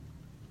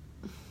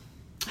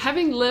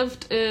having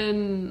lived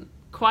in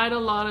quite a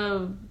lot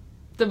of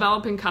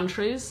developing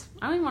countries,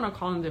 I don't even want to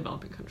call them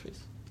developing countries.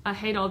 I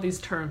hate all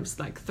these terms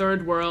like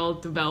third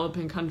world,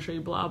 developing country,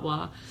 blah,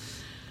 blah.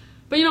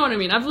 But you know what I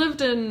mean. I've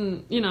lived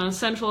in, you know,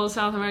 Central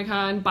South America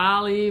and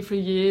Bali for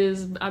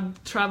years.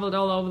 I've traveled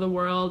all over the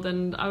world,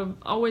 and I've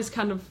always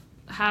kind of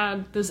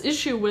had this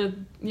issue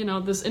with, you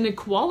know, this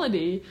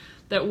inequality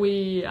that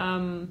we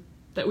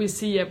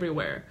see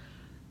everywhere.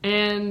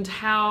 And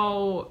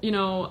how, you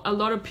know, a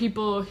lot of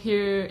people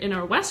here in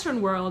our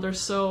Western world are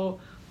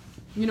so,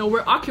 you know,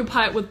 we're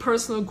occupied with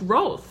personal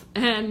growth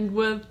and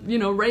with, you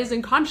know,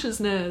 raising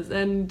consciousness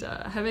and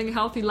having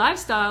healthy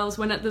lifestyles,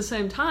 when at the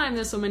same time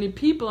there's so many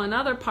people in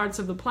other parts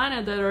of the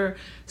planet that are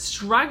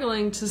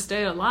struggling to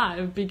stay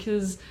alive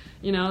because,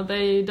 you know,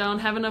 they don't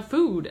have enough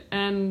food.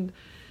 And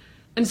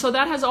so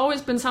that has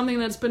always been something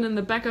that's been in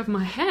the back of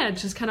my head,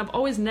 just kind of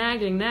always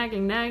nagging.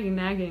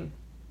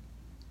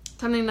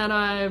 Something that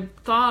I've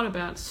thought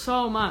about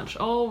so much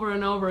over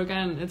and over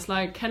again. It's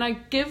like, can I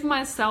give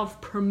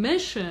myself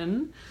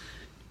permission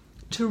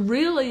to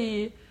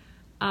really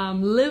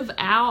live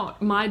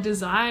out my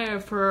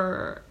desire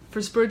for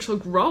spiritual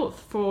growth,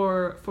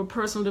 for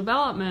personal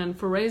development,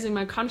 for raising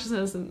my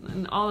consciousness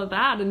and all of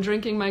that, and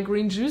drinking my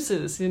green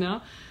juices, you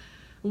know?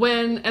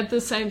 When at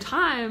the same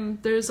time,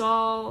 there's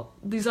all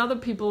these other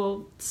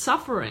people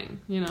suffering,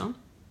 you know?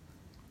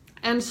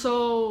 And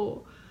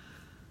so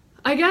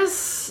I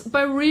guess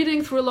by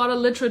reading through a lot of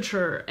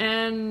literature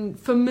and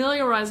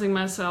familiarizing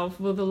myself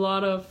with a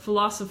lot of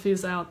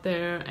philosophies out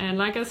there, and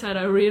like I said,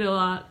 I read a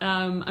lot,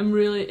 I'm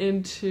really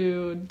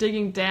into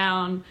digging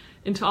down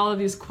into all of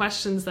these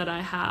questions that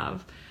I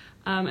have,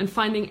 and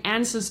finding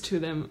answers to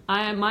them.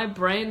 My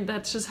brain,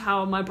 that's just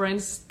how my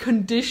brain's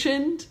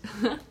conditioned,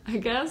 I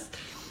guess,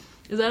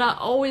 is that I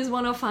always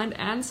want to find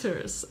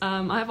answers.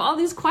 I have all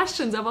these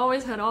questions. I've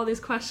always had all these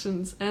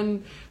questions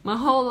and my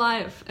whole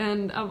life,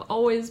 and I've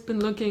always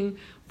been looking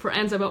for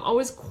answers. I've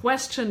always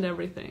questioned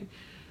everything.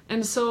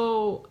 And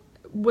so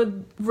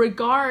with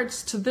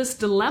regards to this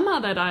dilemma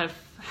that I've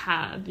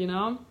had, you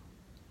know,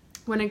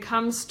 when it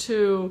comes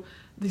to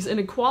these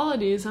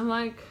inequalities, I'm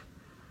like,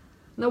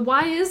 now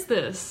why is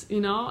this, you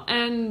know?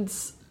 And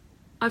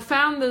I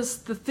found the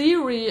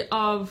theory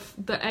of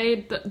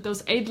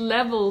those 8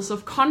 levels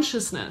of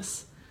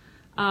consciousness.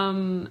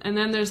 And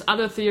then there's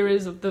other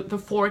theories of the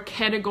 4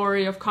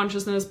 category of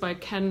consciousness by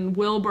Ken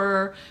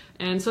Wilber.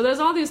 And so there's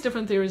all these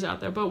different theories out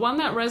there. But one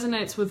that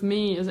resonates with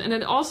me is, and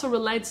it also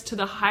relates to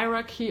the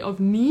hierarchy of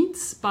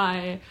needs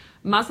by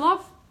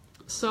Maslow.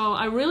 So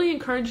I really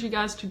encourage you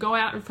guys to go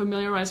out and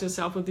familiarize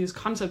yourself with these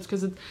concepts,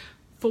 because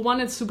for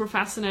one, it's super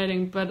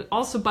fascinating, but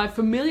also by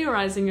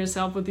familiarizing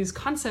yourself with these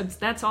concepts,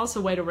 that's also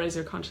a way to raise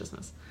your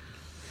consciousness.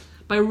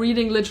 By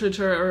reading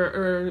literature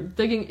or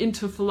digging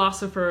into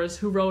philosophers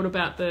who wrote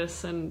about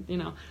this, and, you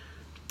know.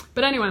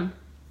 But anyway,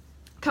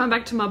 coming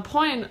back to my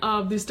point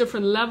of these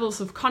different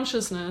levels of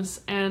consciousness,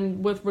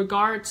 and with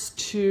regards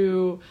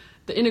to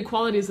the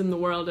inequalities in the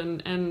world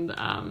and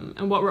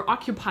what we're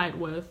occupied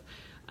with,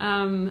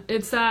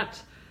 it's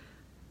that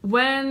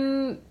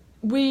when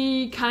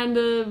we kind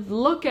of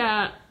look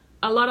at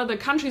a lot of the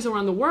countries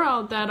around the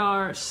world that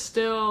are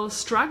still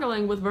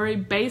struggling with very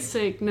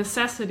basic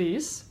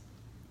necessities,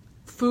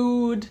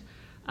 food,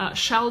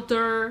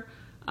 shelter,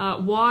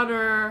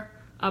 water,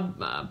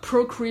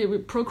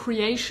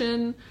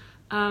 procreation,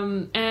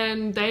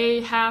 and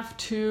they have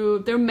to,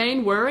 their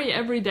main worry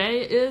every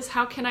day is,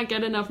 how can I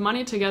get enough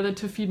money together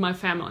to feed my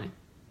family?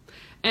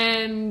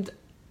 And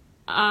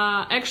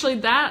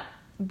actually that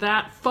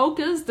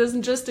focus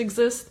doesn't just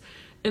exist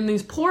in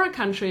these poorer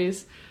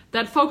countries.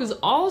 That focus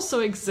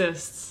also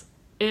exists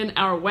in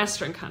our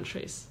Western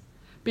countries,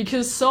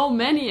 because so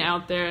many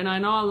out there, and I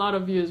know a lot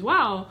of you as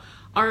well,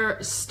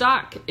 are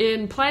stuck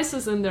in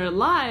places in their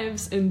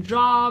lives, in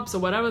jobs or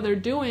whatever they're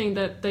doing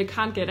that they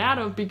can't get out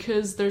of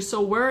because they're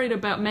so worried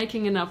about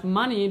making enough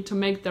money to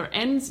make their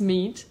ends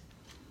meet,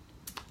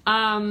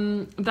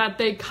 that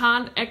they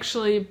can't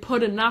actually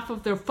put enough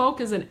of their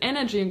focus and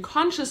energy and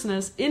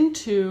consciousness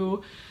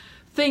into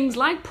things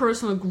like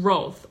personal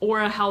growth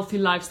or a healthy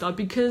lifestyle,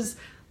 because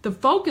the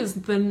focus,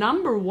 the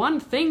number one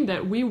thing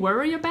that we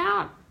worry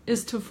about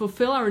is to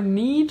fulfill our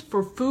need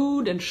for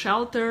food and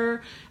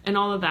shelter and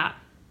all of that.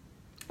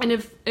 And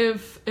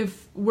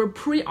if we're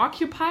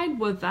preoccupied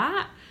with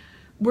that,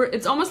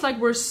 it's almost like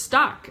we're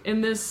stuck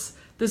in this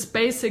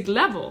basic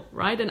level,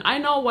 right? And I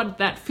know what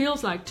that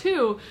feels like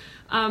too,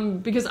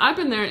 because I've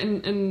been there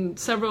in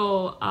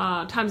several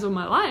times of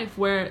my life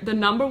where the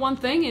number one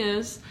thing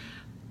is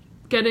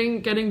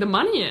getting the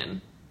money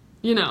in,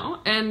 you know,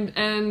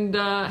 and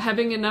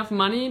having enough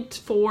money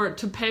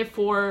to pay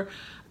for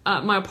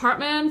my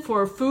apartment,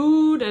 for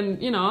food,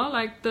 and, you know,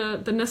 like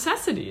the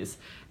necessities.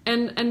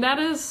 And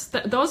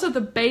those are the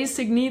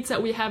basic needs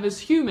that we have as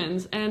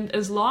humans. And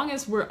as long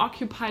as we're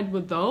occupied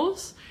with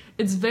those,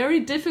 it's very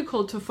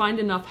difficult to find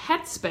enough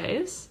head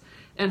space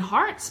and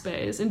heart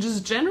space and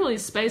just generally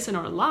space in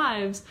our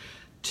lives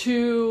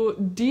to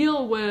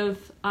deal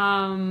with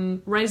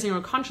raising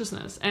our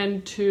consciousness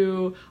and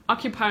to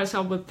occupy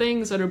ourselves with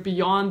things that are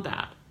beyond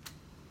that.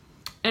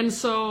 And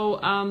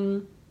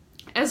so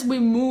as we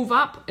move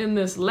up in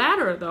this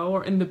ladder, though,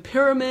 or in the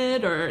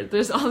pyramid, or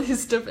there's all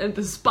these different,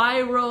 the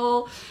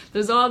spiral,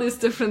 there's all these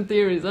different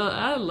theories.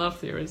 I love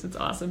theories, it's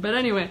awesome. But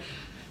anyway,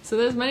 so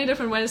there's many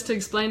different ways to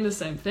explain the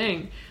same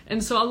thing.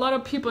 And so a lot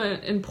of people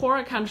in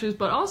poorer countries,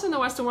 but also in the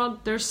Western world,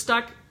 they're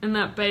stuck in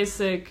that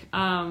basic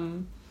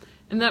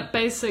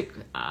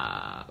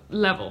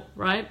level,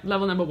 right?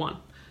 Level number one.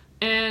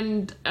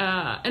 And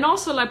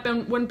also, like,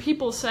 when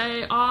people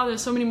say, oh,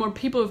 there's so many more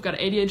people who've got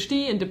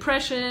ADHD and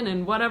depression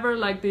and whatever,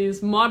 like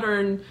these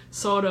modern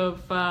sort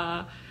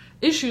of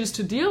issues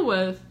to deal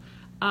with,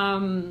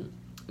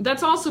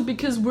 that's also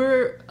because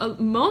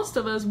most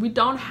of us, we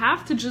don't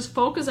have to just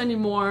focus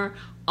anymore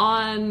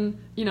on,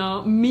 you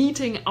know,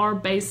 meeting our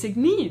basic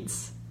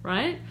needs,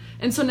 right?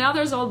 And so now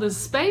there's all this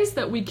space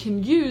that we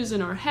can use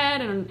in our head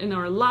and in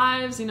our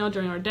lives, you know,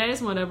 during our days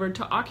and whatever,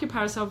 to occupy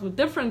ourselves with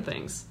different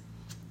things.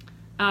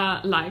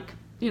 Like,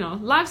 you know,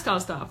 lifestyle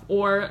stuff,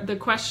 or the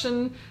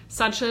question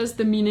such as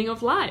the meaning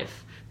of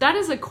life. That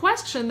is a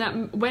question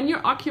that when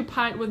you're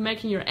occupied with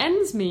making your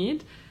ends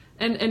meet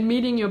and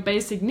meeting your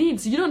basic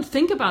needs, you don't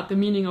think about the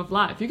meaning of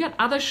life. You got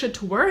other shit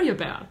to worry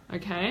about,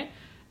 okay?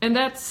 And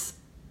that's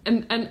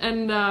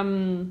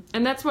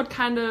that's what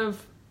kind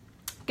of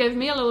gave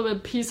me a little bit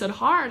of peace at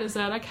heart, is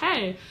that,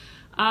 okay,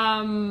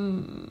 I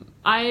don't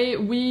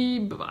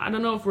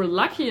know if we're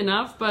lucky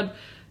enough, but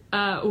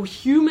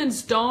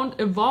humans don't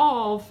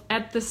evolve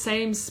at the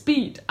same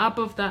speed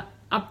up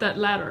that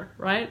ladder,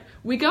 right?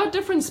 We go at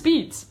different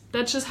speeds.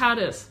 That's just how it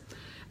is.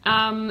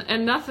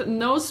 And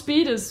no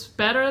speed is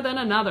better than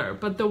another.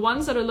 But the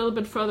ones that are a little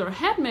bit further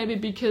ahead, maybe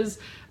because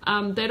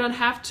they don't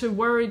have to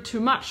worry too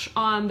much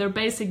on their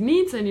basic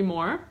needs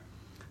anymore,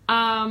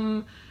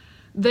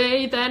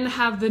 they then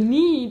have the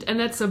need, and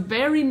that's a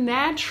very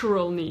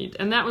natural need.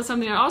 And that was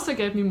something that also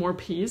gave me more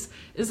peace,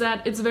 is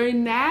that it's very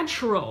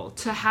natural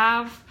to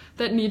have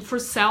that need for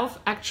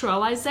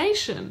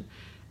self-actualization.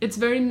 It's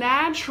very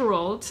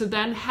natural to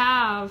then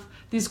have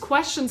these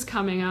questions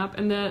coming up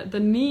and the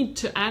need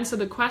to answer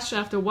the question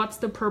after, what's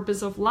the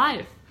purpose of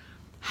life?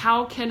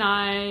 How can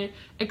I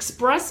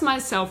express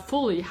myself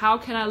fully? How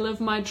can I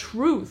live my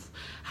truth?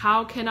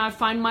 How can I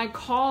find my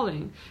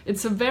calling?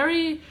 It's a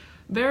very,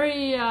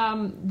 very,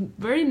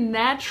 very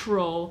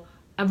natural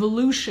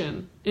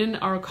evolution in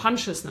our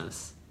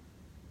consciousness.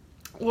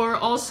 Or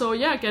also,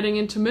 yeah, getting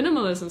into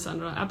minimalism,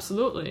 Sandra,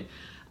 absolutely.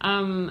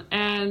 That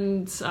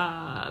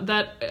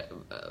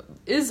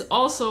is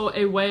also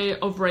a way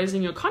of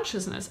raising your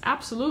consciousness,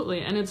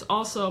 absolutely. And it's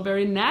also a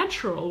very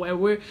natural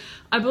way.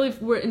 I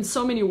believe we're in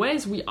so many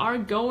ways, we are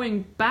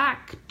going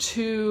back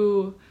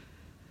to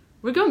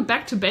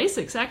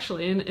basics,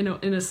 actually,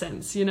 in a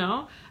sense, you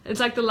know. It's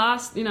like the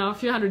last, you know,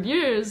 few hundred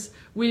years,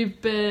 we've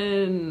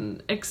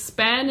been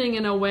expanding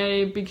in a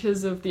way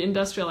because of the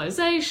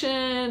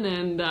industrialization,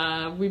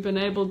 and we've been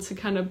able to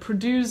kind of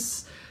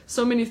produce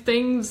so many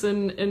things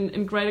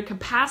in greater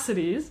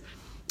capacities,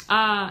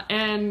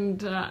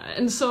 and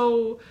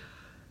so,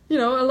 you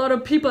know, a lot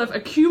of people have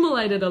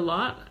accumulated a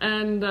lot,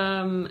 and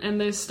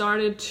they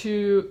started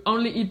to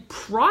only eat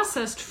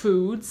processed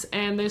foods,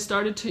 and they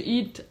started to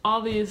eat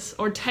all these,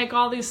 or take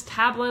all these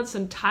tablets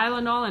and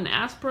Tylenol and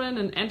aspirin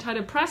and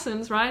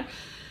antidepressants, right?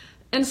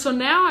 And so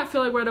now I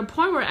feel like we're at a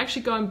point where we're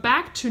actually going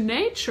back to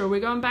nature, we're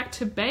going back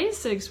to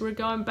basics, we're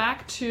going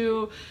back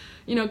to,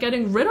 you know,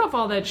 getting rid of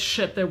all that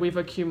shit that we've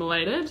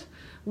accumulated.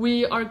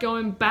 We are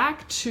going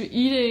back to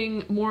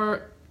eating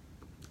more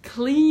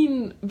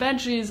clean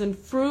veggies and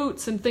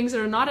fruits and things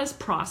that are not as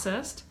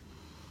processed.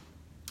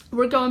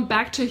 We're going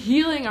back to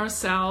healing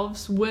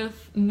ourselves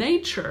with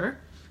nature,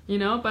 you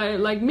know, by,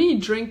 like me,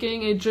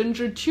 drinking a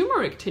ginger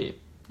turmeric tea,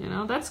 You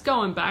know, that's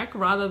going back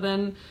rather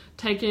than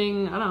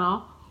taking, I don't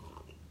know,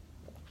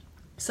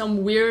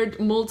 some weird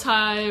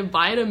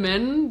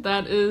multivitamin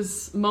that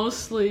is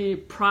mostly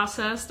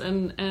processed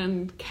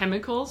and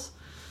chemicals.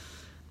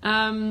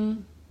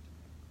 And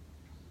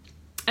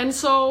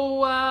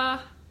so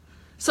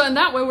in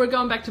that way, we're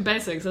going back to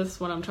basics.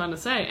 That's what I'm trying to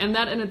say. And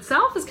that in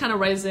itself is kind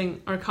of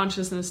raising our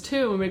consciousness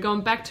too. And we're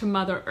going back to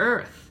Mother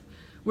Earth.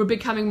 We're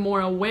becoming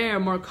more aware,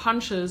 more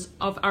conscious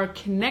of our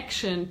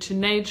connection to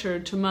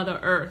nature, to Mother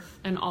Earth,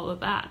 and all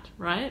of that,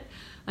 right?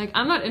 Like,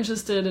 I'm not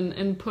interested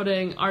in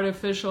putting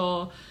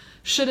artificial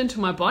shit into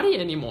my body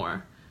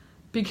anymore,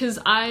 because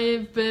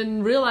I've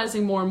been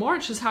realizing more and more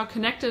just how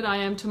connected I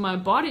am to my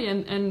body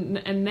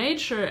and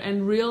nature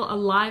and real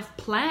alive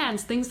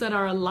plants, things that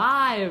are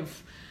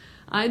alive.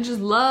 I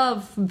just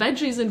love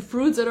veggies and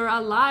fruits that are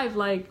alive,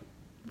 like,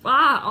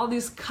 wow, all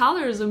these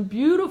colors and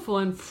beautiful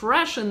and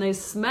fresh, and they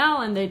smell,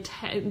 and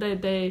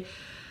they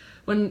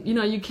when, you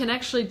know, you can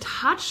actually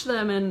touch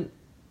them, and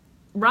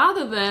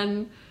rather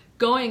than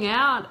going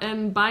out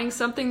and buying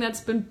something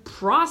that's been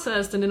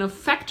processed and in a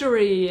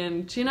factory,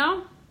 and, you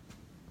know.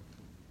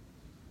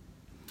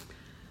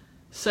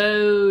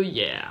 So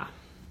yeah,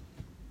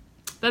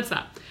 that's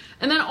that.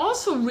 And then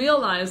also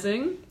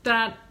realizing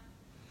that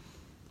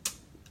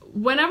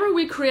whenever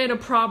we create a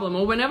problem,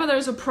 or whenever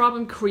there's a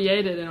problem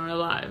created in our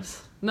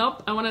lives,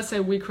 nope, I want to say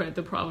we create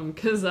the problem,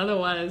 because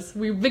otherwise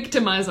we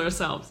victimize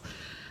ourselves.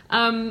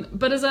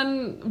 But as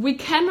in, we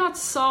cannot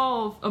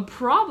solve a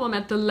problem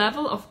at the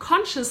level of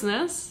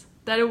consciousness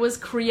that it was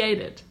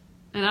created.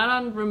 And I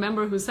don't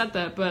remember who said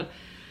that, but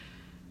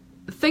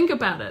think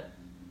about it.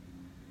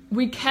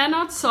 We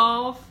cannot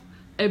solve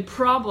a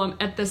problem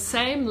at the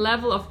same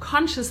level of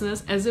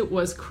consciousness as it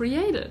was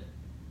created.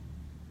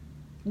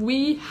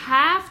 We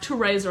have to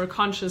raise our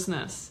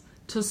consciousness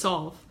to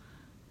solve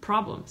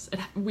problems.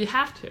 We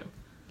have to.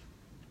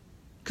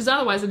 Because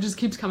otherwise it just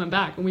keeps coming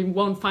back and we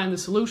won't find the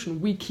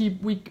solution. We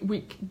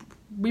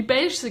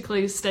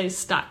basically stay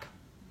stuck.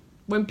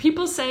 When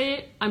people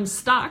say I'm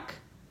stuck,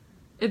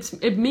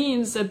 it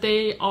means that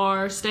they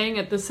are staying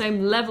at the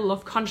same level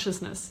of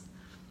consciousness.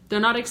 They're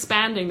not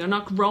expanding, they're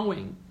not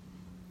growing.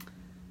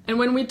 And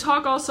when we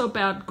talk also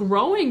about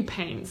growing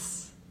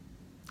pains,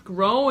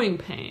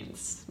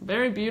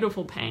 very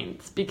beautiful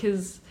pains,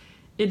 because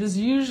it is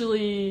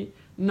usually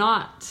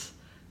not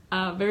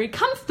very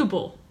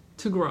comfortable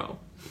to grow.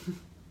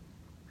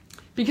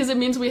 Because it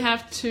means we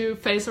have to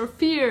face our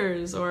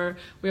fears, or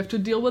we have to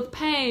deal with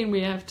pain,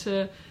 we have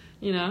to,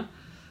 you know,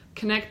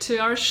 connect to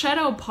our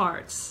shadow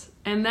parts.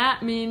 And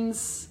that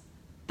means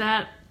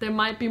that there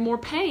might be more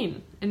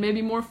pain and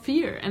maybe more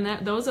fear, and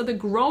that those are the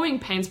growing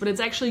pains. But it's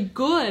actually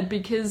good,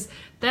 because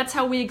that's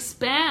how we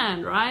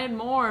expand, right?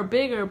 More,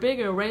 bigger,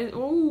 raise,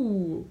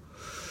 ooh.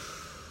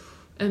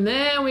 And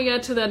then we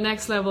get to that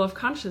next level of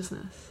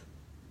consciousness,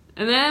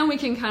 and then we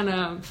can kind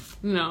of,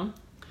 you know,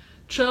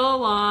 chill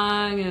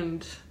along,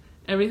 and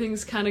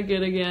everything's kind of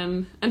good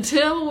again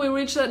until we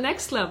reach that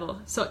next level.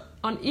 So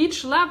on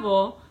each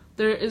level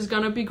there is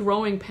going to be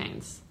growing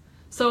pains.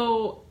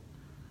 So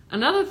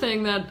another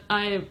thing that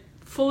I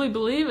fully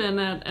believe in,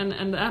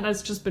 and that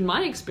has just been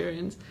my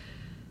experience,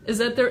 is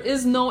that there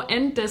is no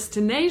end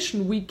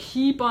destination. We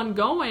keep on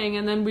going,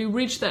 and then we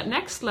reach that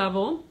next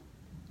level.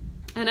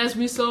 And as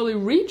we slowly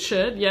reach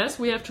it, yes,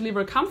 we have to leave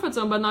our comfort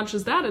zone, but not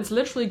just that, it's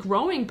literally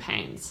growing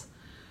pains.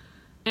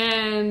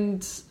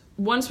 And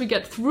once we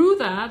get through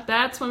that,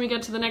 that's when we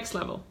get to the next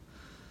level.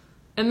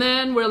 And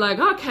then we're like,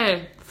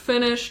 okay,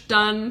 finished,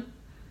 done.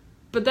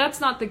 But that's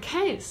not the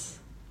case.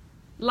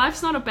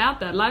 Life's not about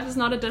that. Life is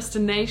not a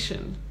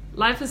destination.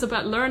 Life is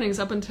about learnings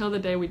up until the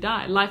day we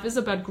die. Life is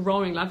about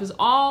growing. Life is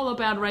all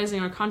about raising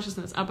our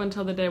consciousness up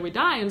until the day we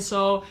die. And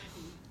so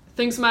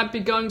things might be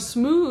going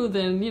smooth,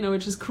 and, you know, we're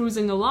just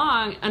cruising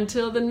along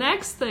until the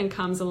next thing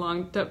comes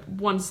along that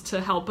wants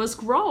to help us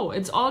grow.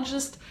 It's all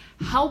just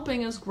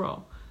helping us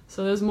grow.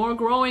 So there's more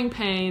growing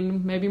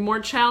pain, maybe more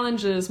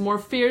challenges, more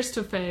fears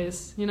to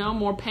face, you know,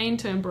 more pain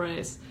to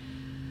embrace,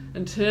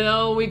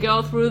 until we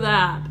go through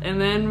that. And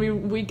then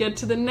we get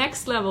to the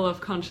next level of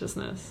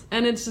consciousness.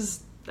 And that's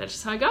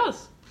just how it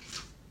goes.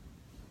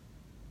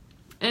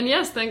 And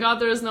yes, thank God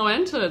there is no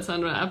end to it,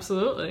 Sandra,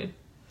 absolutely.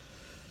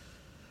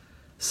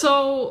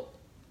 So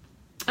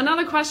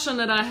another question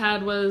that I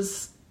had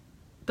was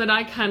that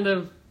I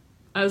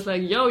was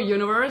like, yo,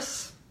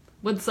 universe,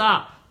 what's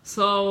up?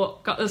 So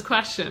got this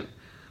question.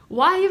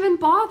 Why even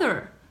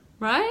bother,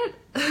 right?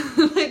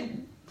 Like,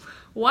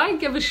 why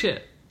give a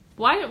shit?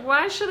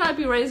 Why should I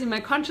be raising my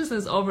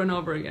consciousness over and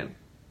over again?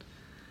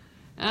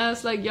 And I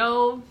was like,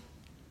 yo,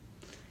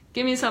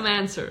 give me some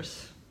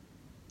answers.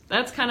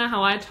 That's kind of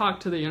how I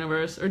talk to the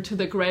universe, or to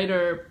the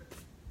greater,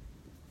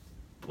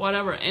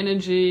 whatever,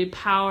 energy,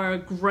 power,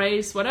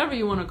 grace, whatever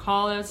you want to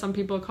call it. Some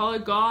people call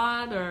it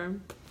God, or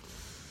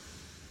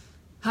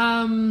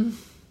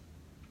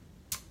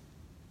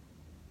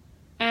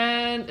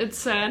and it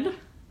said,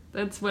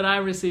 that's what I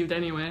received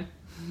anyway.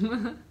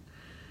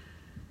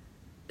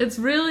 It's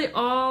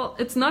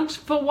not,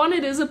 for one,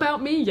 it is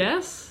about me,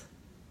 yes.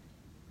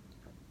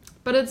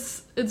 But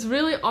it's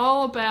really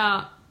all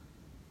about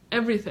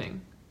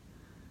everything.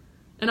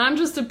 And I'm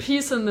just a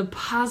piece in the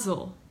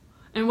puzzle.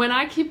 And when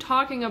I keep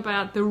talking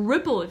about the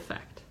ripple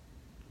effect,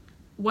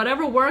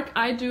 whatever work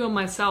I do on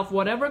myself,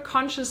 whatever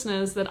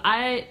consciousness that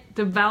I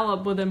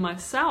develop within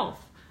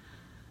myself,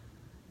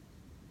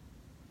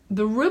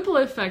 the ripple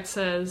effect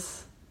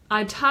says,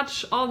 I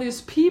touch all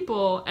these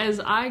people as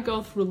I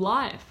go through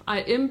life. I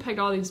impact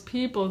all these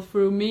people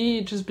through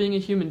me just being a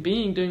human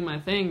being, doing my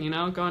thing,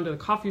 going to the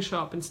coffee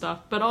shop and stuff,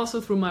 but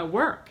also through my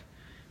work.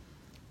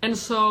 And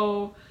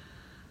so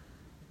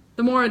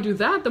the more I do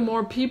that, the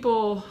more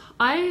people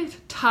I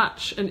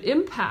touch and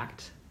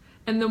impact,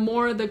 and the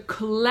more the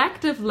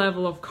collective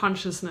level of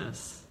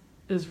consciousness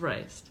is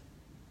raised,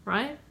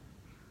 right?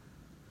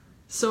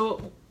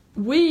 So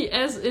we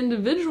as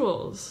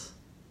individuals,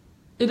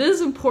 it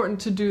is important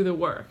to do the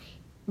work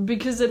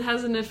because it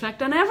has an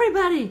effect on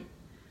everybody.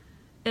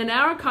 And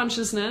our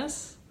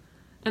consciousness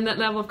and that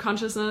level of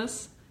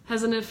consciousness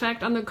has an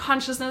effect on the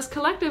consciousness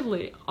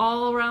collectively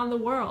all around the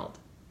world.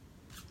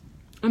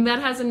 And that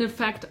has an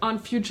effect on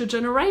future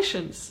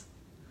generations.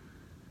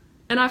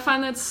 And I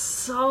find that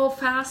so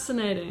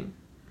fascinating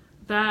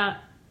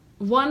that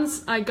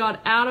once I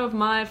got out of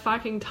my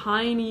fucking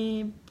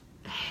tiny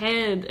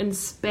head and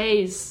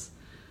space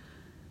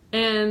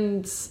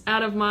and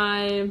out of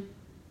my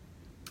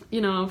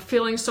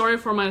feeling sorry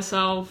for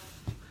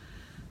myself,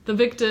 the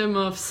victim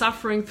of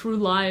suffering through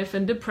life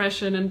and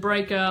depression and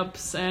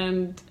breakups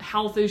and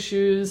health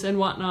issues and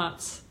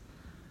whatnots.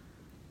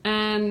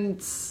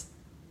 And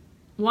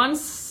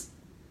once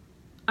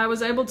I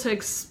was able to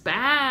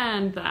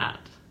expand that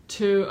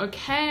to,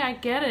 okay, I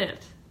get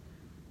it.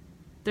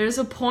 There's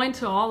a point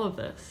to all of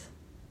this.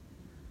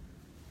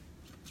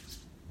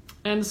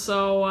 And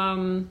so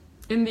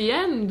in the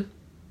end,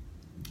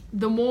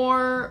 the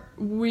more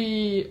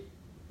we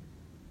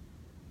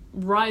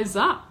rise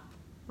up,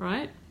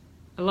 right?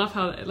 I love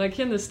how, like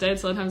here in the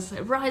States, a lot of times they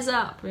say, rise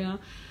up,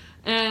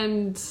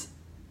 And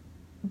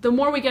the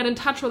more we get in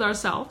touch with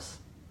ourselves,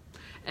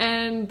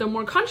 and the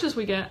more conscious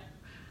we get,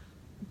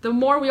 the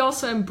more we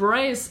also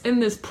embrace in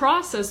this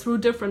process through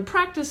different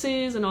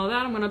practices and all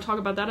that. I'm going to talk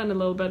about that in a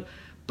little bit.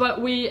 But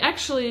we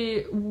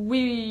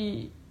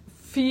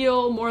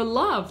feel more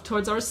love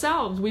towards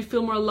ourselves. We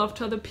feel more love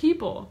to other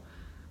people.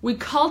 We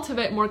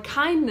cultivate more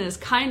kindness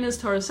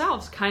to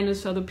ourselves,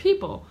 kindness to other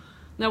people.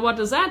 Now, what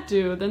does that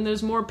do? Then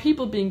there's more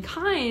people being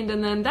kind,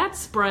 and then that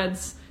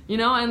spreads,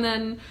 and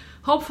then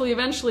hopefully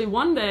eventually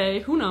one day,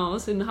 who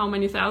knows in how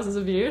many thousands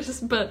of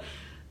years, but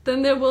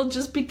then there will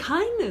just be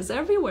kindness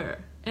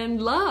everywhere,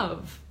 and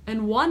love,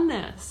 and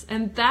oneness,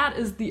 and that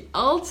is the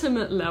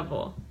ultimate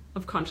level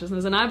of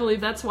consciousness. And I believe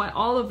that's why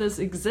all of this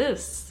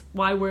exists,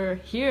 why we're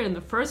here in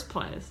the first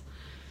place,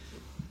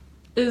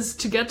 is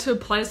to get to a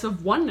place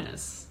of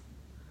oneness.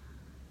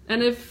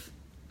 And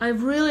I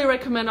really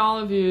recommend all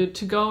of you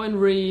to go and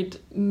read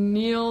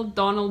Neale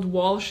Donald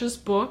Walsch's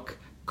book,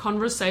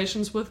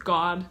 Conversations with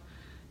God.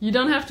 You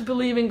don't have to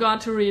believe in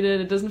God to read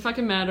it. It doesn't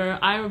fucking matter.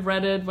 I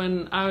read it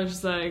when I was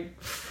just like,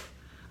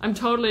 I'm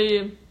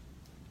totally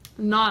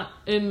not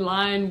in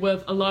line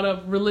with a lot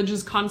of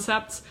religious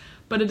concepts,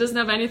 but it doesn't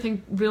have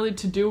anything really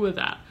to do with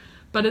that.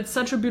 But it's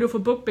such a beautiful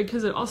book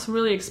because it also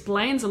really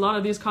explains a lot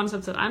of these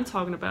concepts that I'm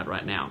talking about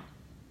right now.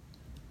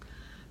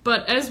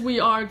 But as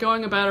we are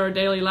going about our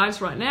daily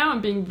lives right now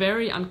and being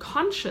very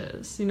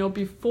unconscious,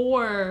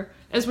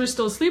 as we're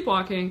still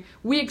sleepwalking,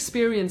 we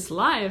experience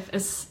life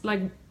as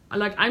like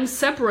I'm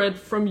separate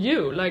from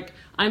you, like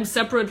I'm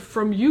separate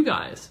from you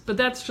guys. But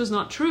that's just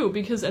not true,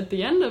 because at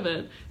the end of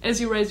it, as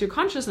you raise your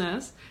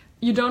consciousness,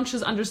 you don't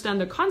just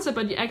understand the concept,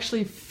 but you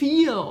actually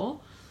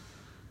feel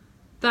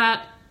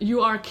that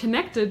you are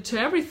connected to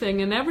everything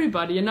and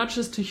everybody, and not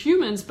just to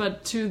humans,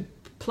 but to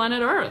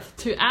planet Earth,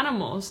 to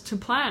animals, to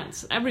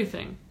plants,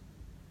 everything.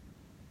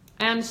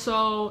 And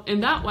so in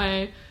that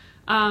way,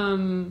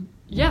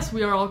 yes,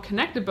 we are all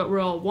connected, but we're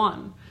all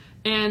one.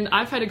 And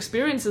I've had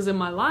experiences in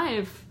my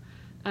life,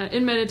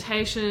 in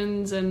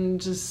meditations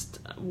and just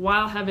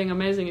while having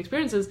amazing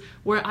experiences,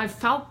 where I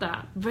felt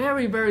that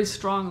very, very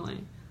strongly.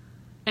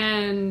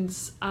 And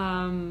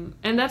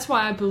that's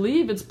why I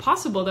believe it's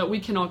possible that we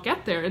can all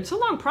get there. It's a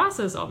long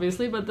process,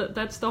 obviously, but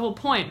that's the whole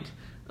point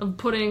of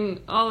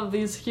putting all of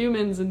these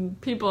humans and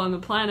people on the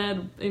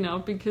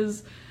planet,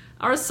 because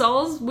our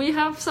souls, we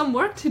have some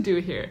work to do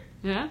here,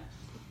 yeah?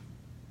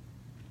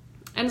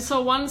 And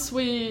so once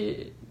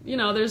we,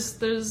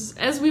 there's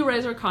as we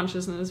raise our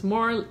consciousness,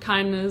 more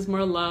kindness,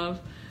 more love,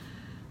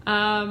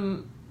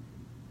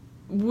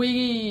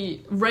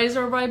 we raise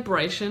our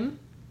vibration,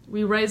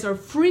 we raise our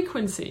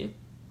frequency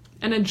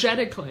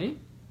energetically,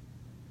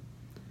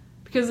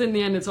 because in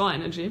the end it's all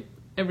energy.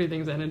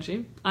 Everything's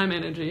energy. I'm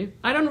energy.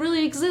 I don't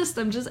really exist.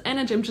 I'm just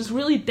energy. I'm just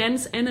really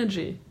dense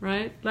energy,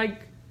 right?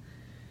 Like,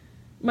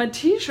 my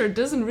t-shirt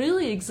doesn't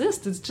really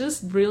exist. It's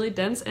just really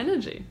dense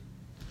energy.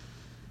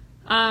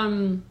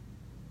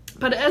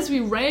 But as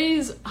we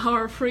raise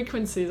our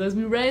frequencies, as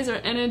we raise our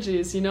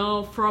energies,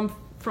 from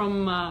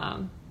I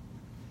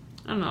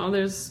don't know,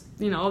 there's,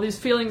 all these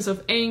feelings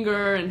of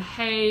anger and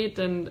hate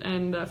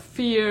and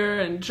fear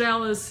and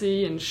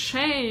jealousy and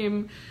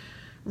shame,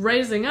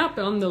 raising up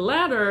on the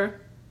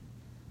ladder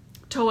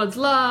towards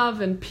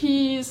love and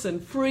peace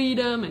and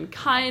freedom and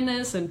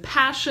kindness and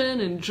passion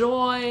and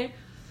joy.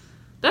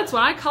 That's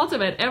what I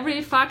cultivate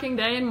every fucking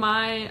day in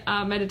my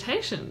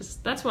meditations.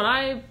 That's what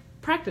I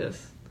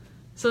practice,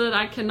 so that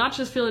I can not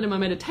just feel it in my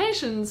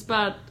meditations,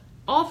 but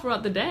all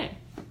throughout the day.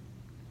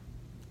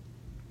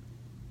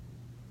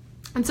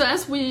 And so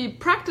as we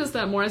practice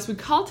that more, as we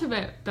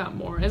cultivate that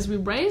more, as we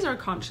raise our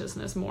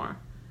consciousness more,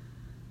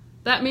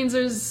 that means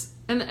there's,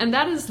 and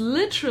that is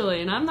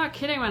literally, and I'm not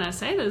kidding when I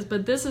say this,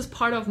 but this is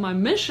part of my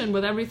mission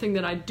with everything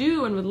that I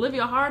do and with Live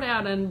Your Heart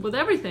Out and with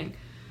everything,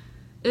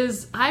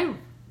 is I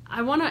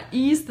want to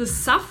ease the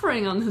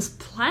suffering on this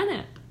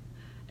planet.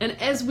 And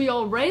as we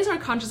all raise our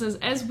consciousness,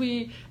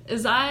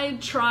 as I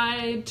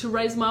try to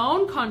raise my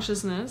own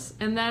consciousness,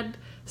 and that,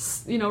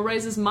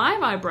 raises my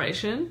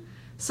vibration.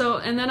 So,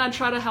 and then I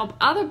try to help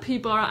other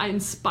people, or I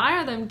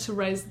inspire them to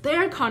raise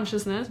their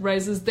consciousness,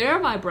 raises their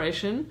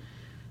vibration.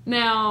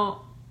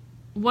 Now,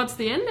 what's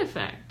the end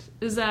effect?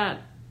 Is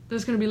that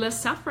there's going to be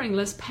less suffering,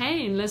 less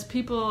pain, less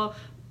people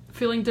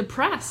feeling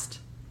depressed.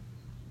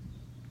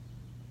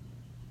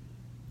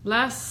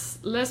 Less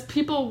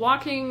people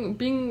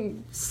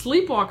being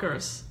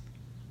sleepwalkers.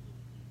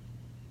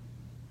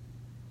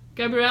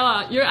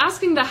 Gabriella, you're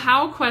asking the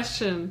how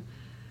question,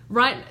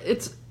 right?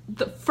 It's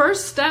the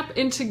first step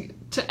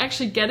to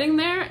actually getting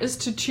there is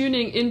to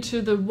tuning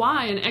into the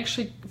why and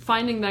actually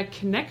finding that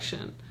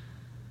connection.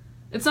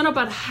 It's not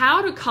about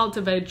how to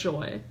cultivate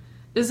joy.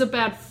 It's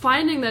about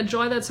finding that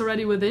joy that's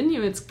already within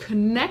you. It's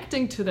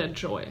connecting to that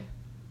joy.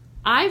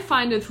 I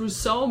find it through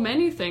so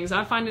many things.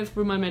 I find it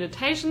through my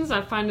meditations.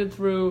 I find it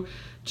through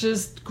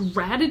just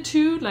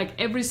gratitude. Like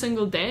every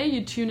single day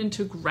you tune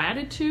into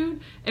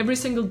gratitude. Every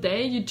single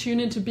day you tune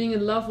into being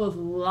in love with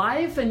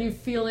life, and you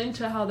feel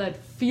into how that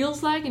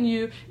feels like. And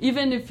you,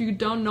 even if you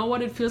don't know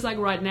what it feels like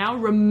right now,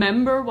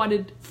 remember what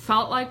it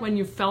felt like when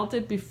you felt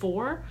it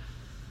before.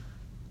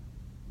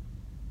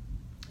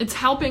 It's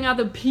helping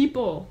other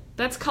people.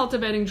 That's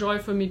cultivating joy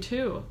for me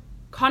too.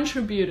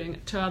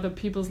 Contributing to other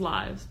people's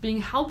lives,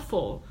 being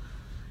helpful.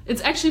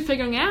 It's actually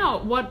figuring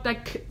out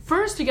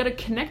first you got to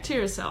connect to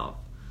yourself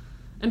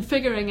and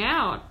figuring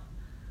out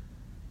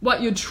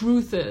what your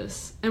truth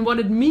is and what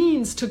it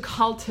means to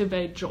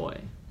cultivate joy.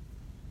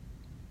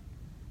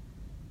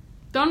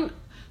 There's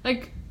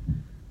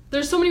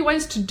so many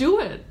ways to do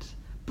it,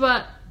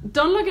 but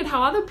don't look at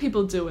how other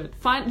people do it.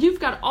 You've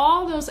got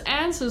all those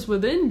answers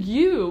within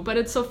you, but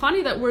it's so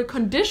funny that we're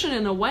conditioned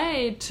in a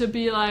way to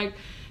be like,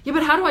 yeah,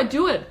 but how do I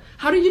do it?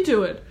 How do you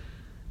do it?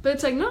 But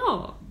it's like,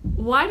 no.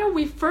 Why don't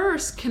we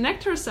first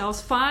connect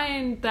ourselves,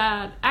 find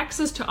that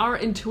access to our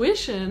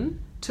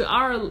intuition, to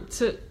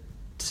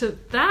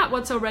that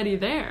what's already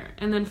there,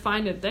 and then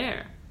find it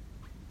there.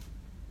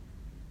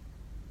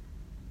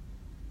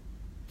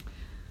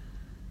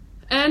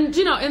 And,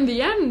 in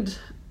the end,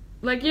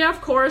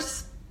 of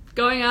course,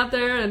 going out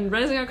there and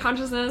raising our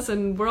consciousness,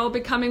 and we're all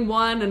becoming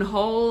one and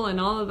whole and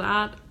all of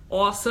that,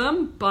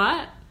 awesome,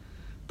 but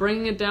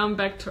bringing it down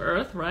back to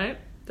earth, right?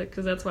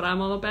 Because that's what I'm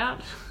all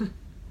about.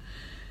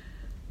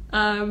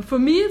 For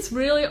me, it's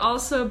really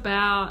also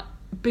about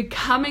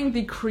becoming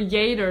the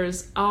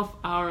creators of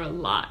our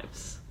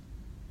lives.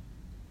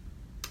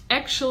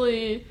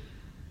 Actually,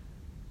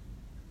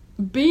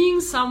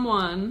 being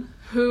someone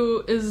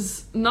who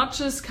is not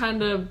just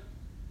kind of,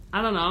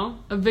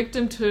 a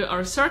victim to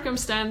our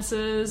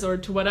circumstances or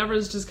to whatever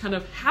is just kind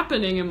of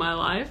happening in my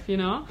life,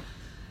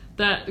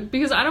 that,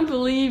 because I don't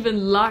believe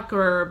in luck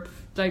or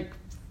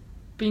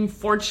being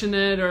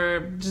fortunate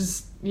or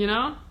just,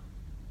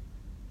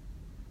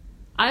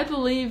 I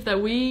believe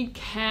that we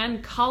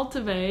can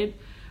cultivate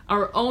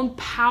our own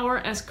power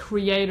as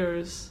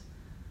creators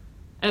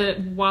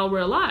while we're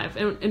alive,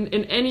 in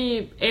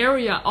any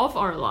area of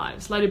our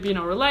lives. Let it be in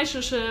our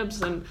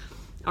relationships and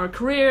our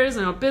careers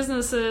and our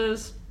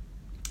businesses,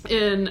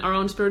 in our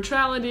own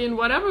spirituality, and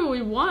whatever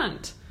we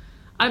want.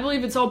 I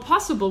believe it's all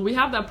possible. We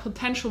have that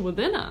potential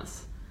within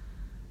us.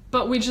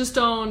 But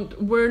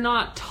we're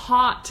not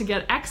taught to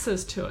get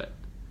access to it.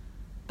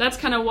 That's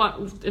kind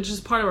of it's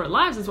just part of our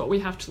lives. It's what we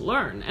have to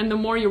learn. And the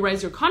more you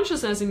raise your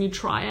consciousness and you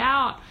try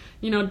out,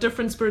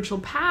 different spiritual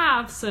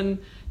paths and,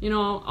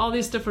 all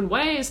these different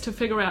ways to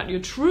figure out your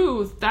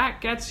truth,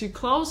 that gets you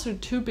closer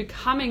to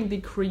becoming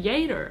the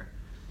creator.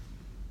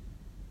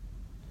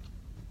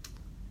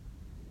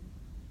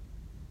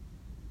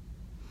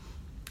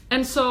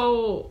 And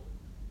so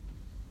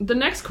the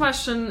next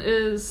question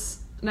is,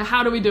 now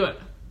how do we do it,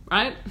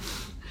 right?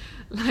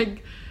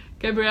 Like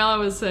Gabriella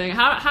was saying,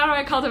 how do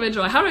I cultivate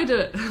joy? How do I do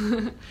it?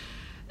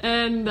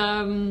 And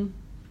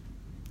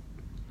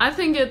I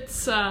think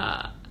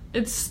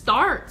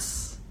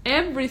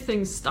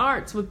everything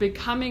starts with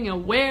becoming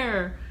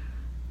aware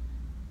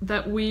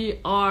that we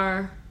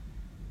are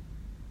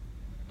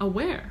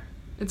aware.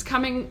 It's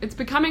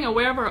becoming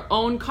aware of our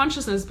own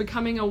consciousness,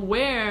 becoming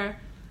aware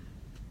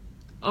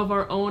of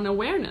our own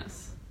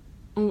awareness.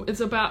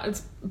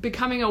 It's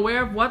becoming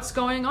aware of what's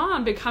going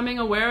on, becoming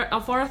aware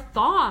of our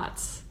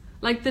thoughts,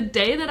 Like the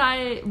day that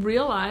I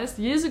realized,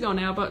 years ago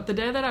now, but the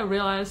day that I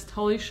realized,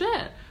 holy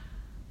shit,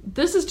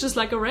 this is just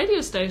like a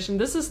radio station.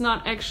 This is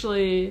not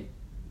actually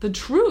the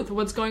truth,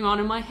 what's going on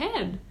in my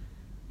head.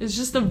 It's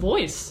just a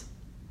voice.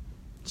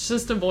 It's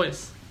just a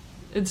voice.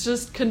 It's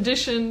just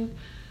conditioned.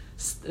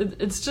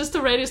 It's just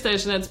a radio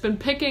station that's been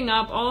picking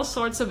up all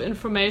sorts of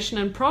information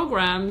and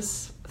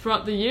programs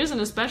throughout the years,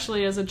 and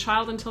especially as a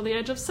child until the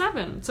age of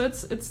 7. So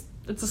it's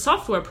a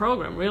software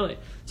program, really.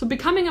 So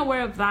becoming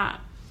aware of that.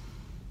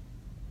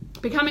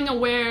 Becoming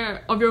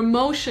aware of your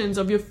emotions,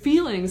 of your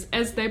feelings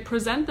as they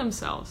present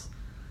themselves.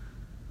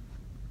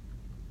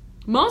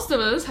 Most of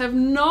us have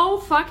no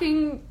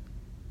fucking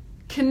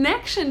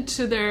connection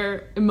to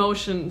their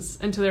emotions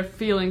and to their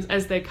feelings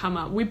as they come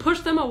up. We push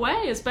them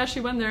away,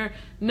 especially when they're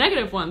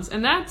negative ones.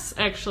 And that's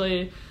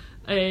actually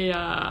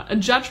a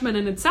judgment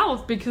in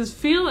itself, because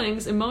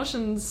feelings,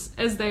 emotions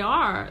as they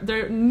are,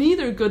 they're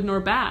neither good nor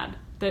bad.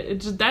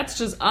 That's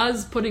just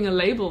us putting a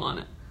label on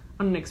it,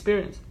 on an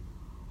experience.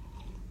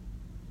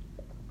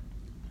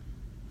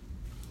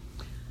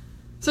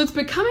 So it's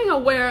becoming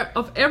aware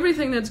of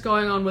everything that's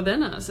going on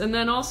within us, and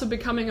then also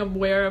becoming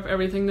aware of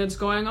everything that's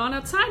going on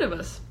outside of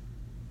us.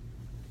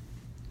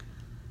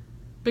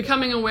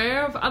 Becoming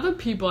aware of other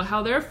people,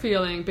 how they're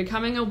feeling,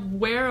 becoming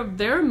aware of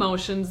their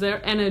emotions,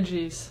 their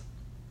energies.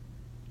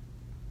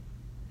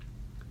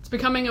 It's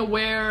becoming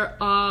aware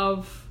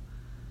of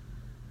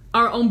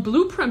our own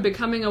blueprint,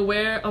 becoming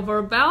aware of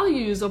our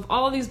values, of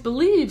all these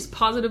beliefs,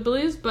 positive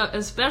beliefs, but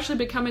especially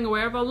becoming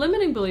aware of our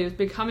limiting beliefs,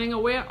 becoming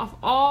aware of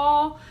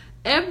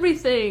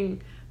everything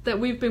that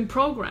we've been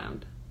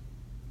programmed.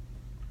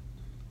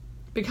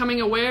 Becoming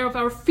aware of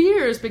our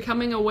fears,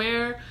 becoming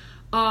aware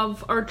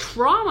of our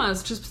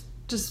traumas,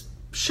 just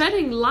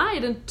shedding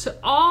light into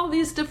all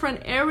these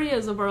different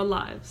areas of our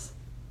lives.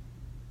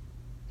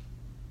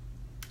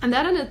 And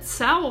that in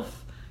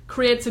itself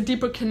creates a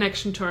deeper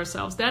connection to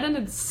ourselves. That in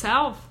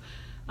itself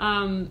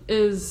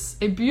is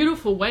a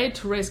beautiful way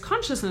to raise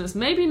consciousness.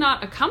 Maybe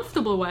not a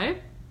comfortable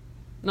way.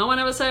 No one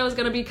ever said it was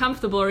going to be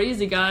comfortable or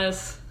easy,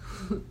 guys.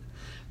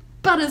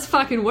 But it's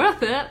fucking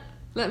worth it.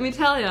 Let me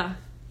tell ya.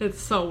 It's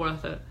so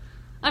worth it.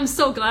 I'm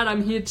so glad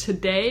I'm here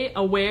today,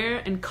 aware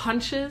and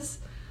conscious,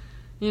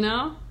 you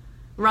know?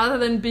 Rather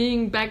than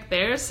being back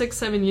there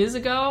 6-7 years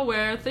ago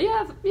where,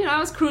 I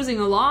was cruising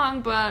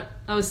along, but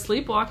I was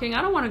sleepwalking.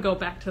 I don't want to go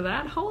back to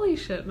that. Holy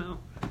shit, no.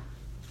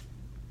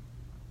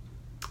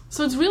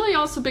 So it's really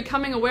also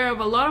becoming aware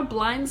of a lot of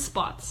blind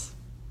spots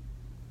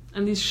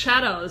and these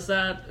shadows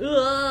that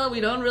we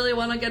don't really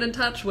want to get in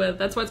touch with.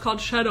 That's why it's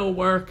called shadow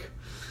work.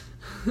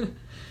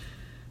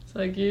 It's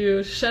like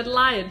you shed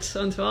light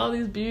onto all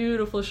these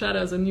beautiful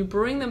shadows and you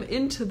bring them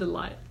into the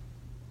light.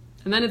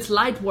 And then it's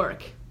light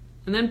work.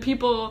 And then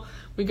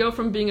we go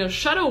from being a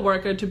shadow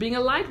worker to being a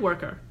light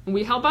worker. And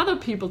we help other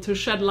people to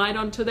shed light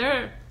onto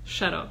their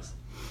shadows.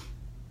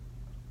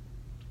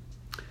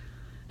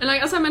 And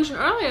like as I mentioned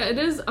earlier, it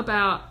is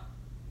about,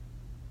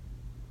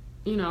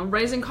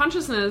 raising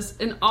consciousness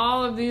in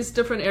all of these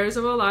different areas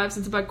of our lives.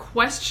 It's about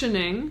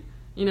questioning,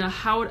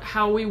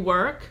 how we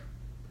work,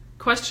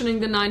 questioning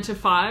the 9 to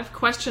 5,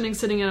 questioning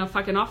sitting in a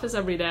fucking office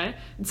every day.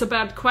 It's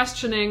about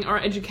questioning our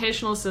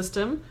educational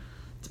system.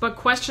 It's about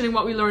questioning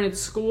what we learn at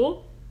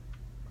school.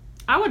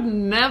 I would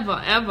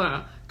never,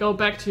 ever go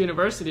back to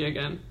university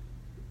again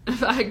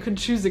if I could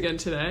choose again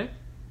today.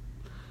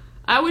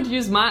 I would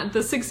use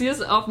the 6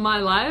 years of my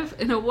life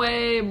in a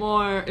way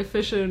more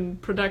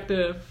efficient,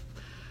 productive,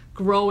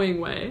 growing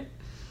way.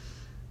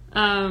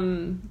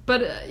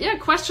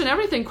 Question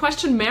everything.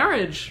 Question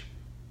marriage.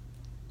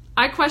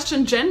 I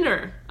question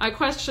gender. I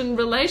question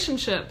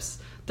relationships.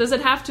 Does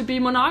it have to be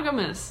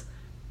monogamous?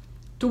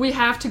 Do we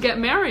have to get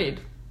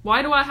married?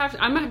 Why do I have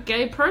to? I'm a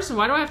gay person.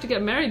 Why do I have to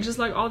get married just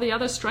like all the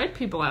other straight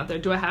people out there?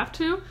 Do I have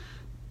to?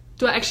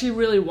 Do I actually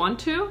really want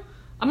to?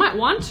 I might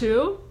want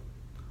to.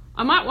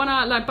 I might want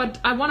to, but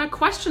I want to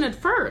question it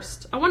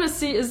first. I want to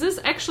see, is this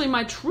actually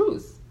my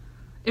truth?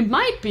 It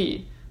might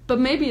be, but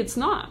maybe it's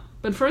not.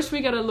 But first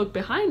we got to look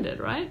behind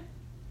it, right?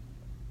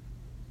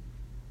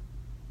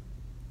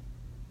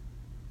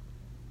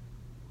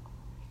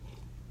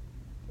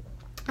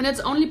 And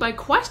it's only by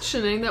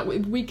questioning that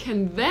we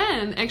can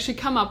then actually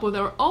come up with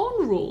our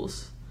own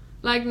rules.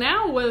 Like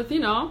now with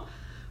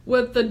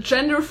the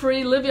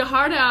gender-free Live Your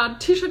Heart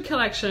Out t-shirt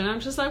collection. I'm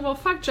just like, well,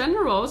 fuck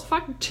gender roles,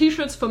 fuck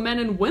t-shirts for men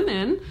and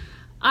women.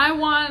 I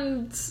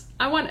want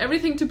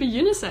everything to be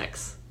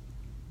unisex.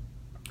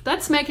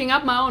 That's making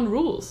up my own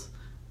rules.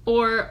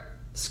 Or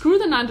screw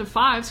the 9 to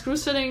 5, screw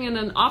sitting in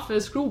an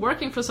office, screw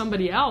working for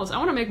somebody else. I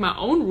want to make my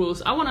own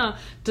rules. I want to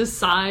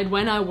decide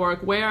when I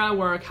work, where I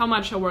work, how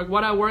much I work,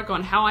 what I work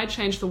on, how I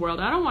change the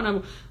world. I don't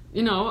want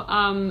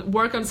to,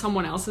 work on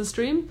someone else's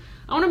dream.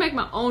 I want to make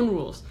my own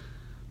rules.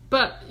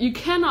 But you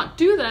cannot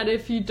do that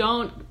if you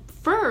don't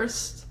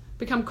first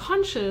become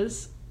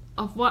conscious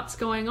of what's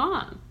going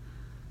on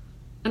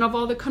and of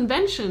all the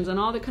conventions and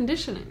all the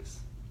conditionings.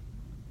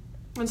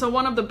 And so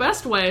one of the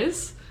best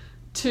ways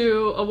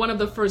to one of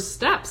the first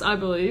steps, I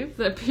believe,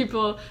 that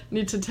people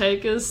need to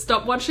take is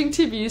stop watching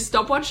TV,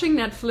 stop watching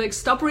Netflix,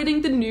 stop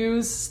reading the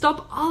news,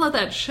 stop all of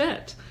that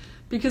shit.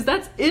 Because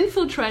that's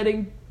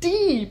infiltrating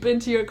deep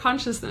into your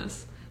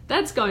consciousness.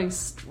 That's going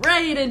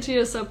straight into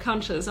your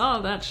subconscious, all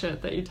of that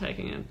shit that you're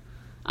taking in.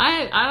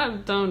 I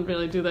don't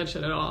really do that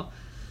shit at all.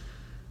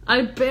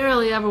 I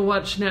barely ever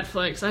watch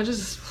Netflix.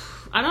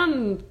 I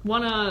don't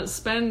want to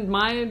spend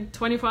my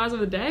 24 hours of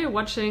the day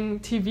watching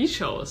TV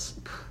shows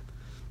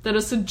that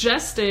are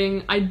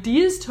suggesting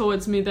ideas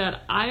towards me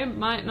that I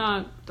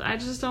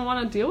just don't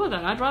want to deal with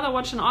it. I'd rather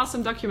watch an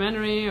awesome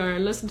documentary or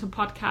listen to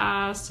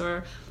podcasts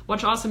or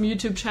watch awesome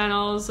YouTube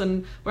channels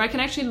and where I can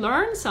actually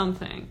learn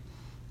something.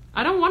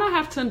 I don't want to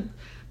have to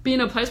be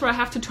in a place where I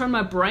have to turn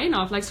my brain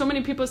off. Like so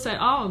many people say,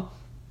 oh,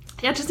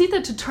 yeah, just need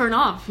that to turn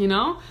off, you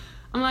know?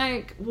 I'm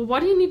like, well, what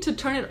do you need to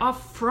turn it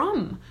off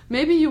from?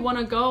 Maybe you want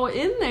to go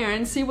in there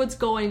and see what's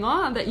going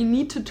on, that you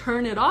need to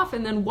turn it off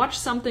and then watch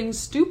something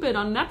stupid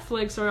on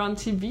Netflix or on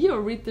TV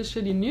or read the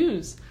shitty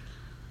news.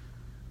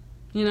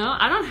 You know,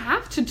 I don't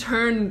have to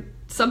turn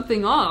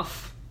something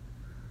off.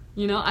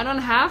 You know, I don't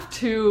have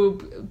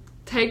to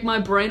take my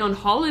brain on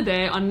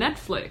holiday on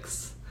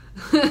Netflix.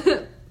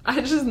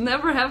 I just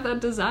never have that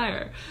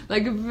desire.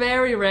 Like,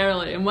 very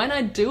rarely. And when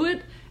I do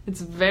it, it's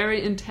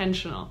very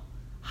intentional.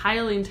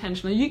 Highly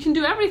intentional. You can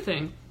do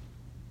everything.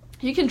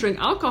 You can drink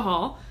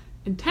alcohol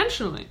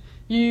intentionally.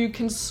 You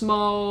can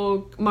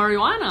smoke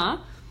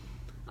marijuana.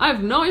 I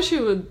have no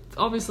issue with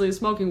obviously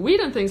smoking weed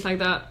and things like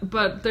that,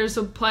 but there's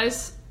a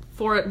place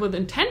for it with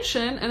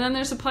intention, and then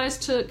there's a place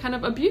to kind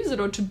of abuse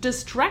it or to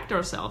distract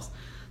ourselves.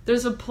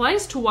 There's a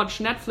place to watch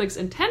Netflix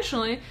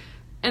intentionally,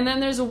 and then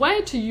there's a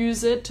way to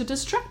use it to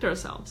distract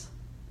ourselves.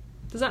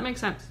 Does that make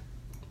sense?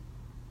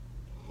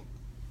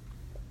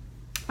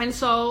 And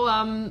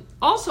so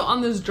also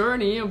on this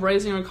journey of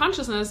raising our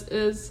consciousness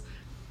is,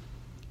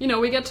 you know,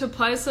 we get to a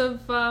place of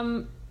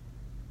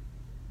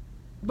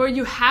where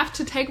you have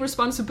to take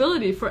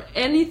responsibility for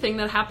anything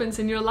that happens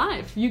in your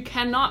life. You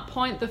cannot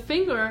point the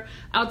finger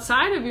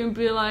outside of you and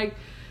be like,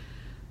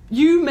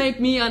 you make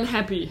me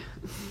unhappy.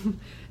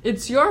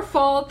 It's your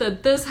fault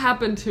that this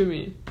happened to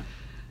me.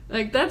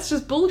 Like, that's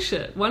just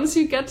bullshit. Once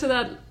you get to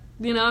that,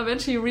 you know,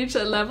 eventually you reach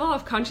that level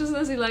of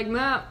consciousness, you're like,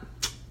 nah,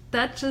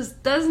 that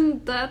just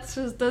doesn't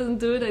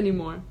do it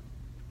anymore.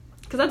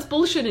 Because that's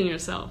bullshitting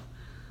yourself.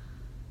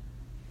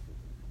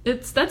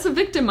 That's a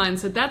victim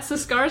mindset. That's the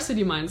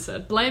scarcity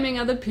mindset. Blaming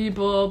other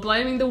people,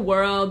 blaming the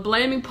world,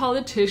 blaming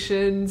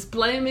politicians,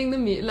 blaming the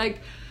media.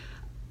 Like,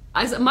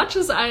 as much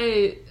as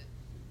I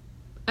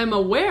am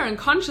aware and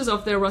conscious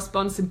of their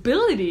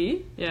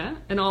responsibility, yeah,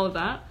 and all of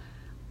that,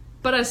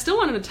 but I still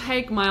wanted to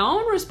take my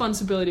own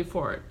responsibility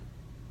for it.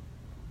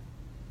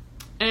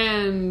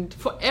 And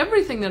for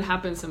everything that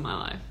happens in my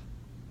life.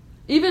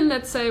 Even,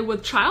 let's say,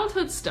 with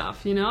childhood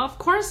stuff, you know, of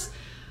course,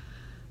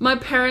 my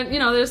parent, you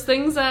know, there's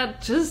things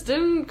that just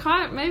didn't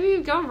quite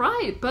maybe go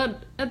right.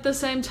 But at the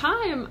same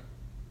time,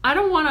 I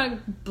don't want to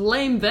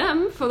blame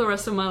them for the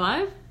rest of my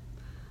life.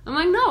 I'm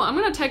like, no, I'm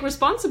going to take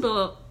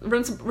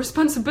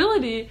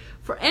responsibility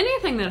for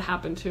anything that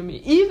happened to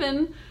me.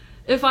 Even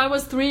if I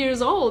was 3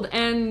 years old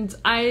and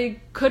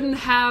I couldn't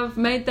have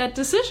made that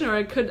decision,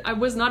 or I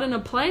was not in a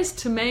place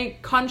to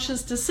make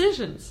conscious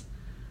decisions.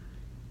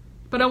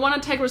 But I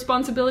want to take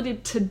responsibility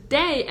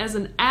today as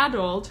an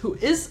adult who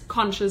is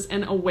conscious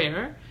and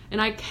aware, and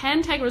I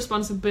can take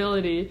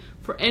responsibility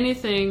for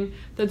anything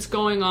that's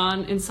going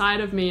on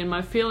inside of me and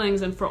my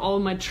feelings and for all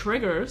my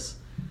triggers.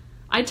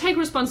 I take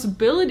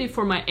responsibility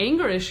for my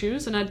anger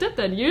issues, and I did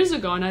that years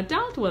ago, and I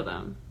dealt with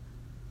them.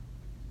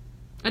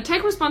 I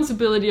take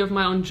responsibility of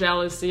my own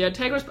jealousy. I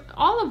take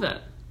all of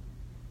it.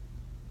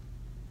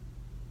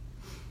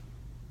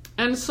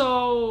 And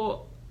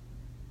so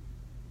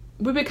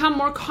we become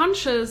more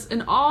conscious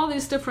in all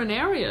these different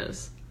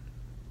areas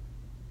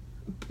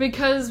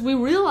because we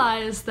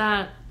realize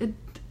that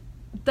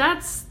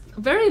that's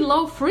very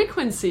low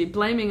frequency,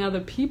 blaming other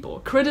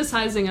people,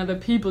 criticizing other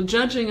people,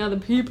 judging other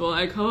people.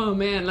 Like, oh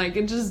man, like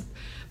it just,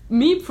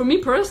 for me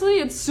personally,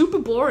 it's super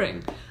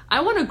boring.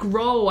 I want to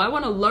grow, I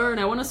want to learn,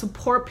 I want to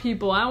support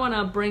people, I want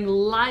to bring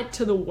light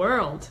to the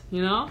world,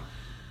 you know?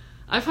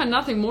 I find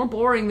nothing more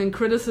boring than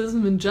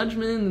criticism and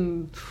judgment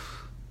and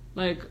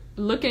like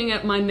looking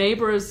at my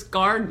neighbor's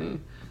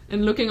garden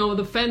and looking over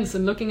the fence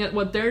and looking at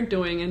what they're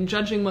doing and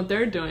judging what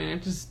they're doing.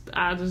 This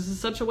is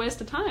such a waste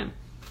of time.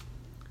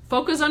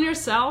 Focus on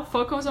yourself,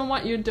 focus on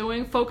what you're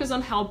doing, focus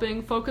on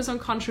helping, focus on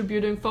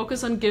contributing,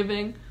 focus on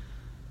giving,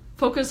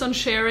 focus on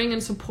sharing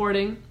and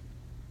supporting.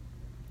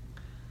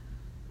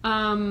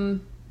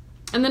 And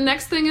the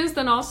next thing is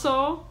then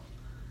also,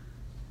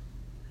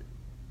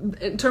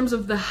 in terms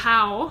of the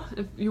how,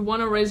 if you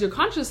want to raise your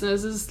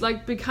consciousness, is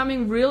like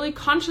becoming really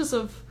conscious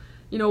of,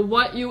 you know,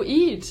 what you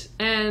eat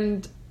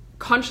and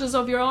conscious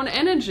of your own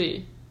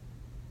energy.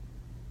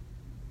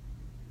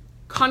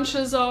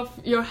 Conscious of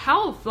your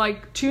health,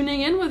 like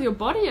tuning in with your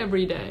body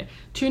every day,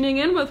 tuning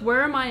in with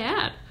where am I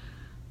at?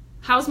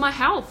 How's my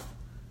health?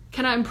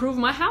 Can I improve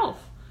my health?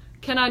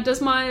 What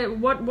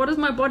does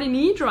my body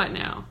need right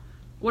now?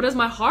 What does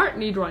my heart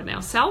need right now?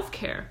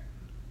 Self-care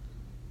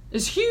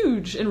is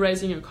huge in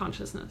raising your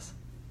consciousness.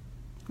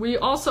 We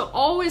also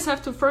always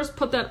have to first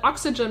put that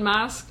oxygen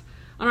mask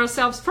on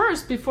ourselves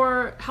first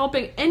before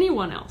helping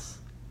anyone else.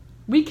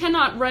 We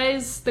cannot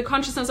raise the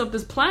consciousness of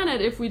this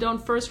planet if we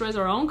don't first raise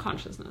our own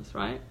consciousness,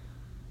 right?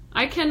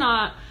 I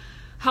cannot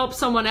help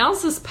someone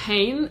else's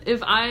pain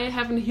if I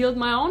haven't healed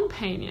my own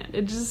pain yet.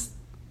 It just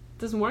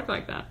doesn't work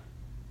like that.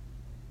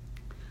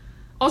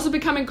 Also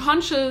becoming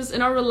conscious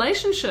in our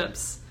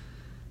relationships.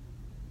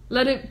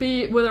 Let it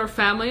be with our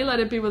family, let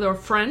it be with our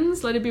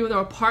friends, let it be with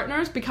our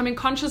partners. Becoming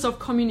conscious of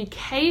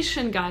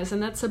communication, guys,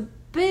 and that's a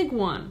big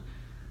one.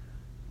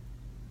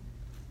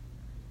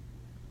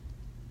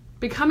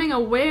 Becoming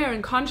aware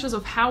and conscious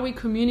of how we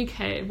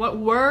communicate. What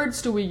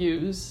words do we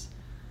use?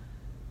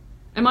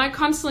 Am I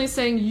constantly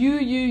saying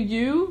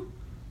you?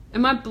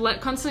 Am I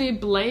constantly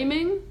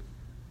blaming?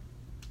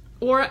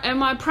 Or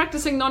am I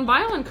practicing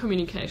nonviolent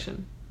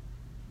communication?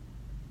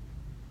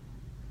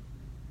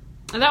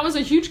 And that was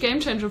a huge game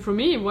changer for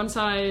me once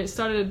I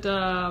started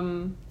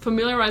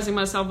familiarizing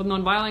myself with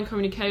nonviolent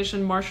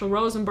communication, Marshall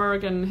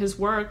Rosenberg and his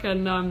work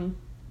and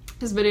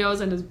his videos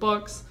and his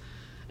books.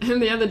 And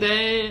the other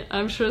day,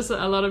 I'm sure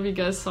a lot of you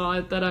guys saw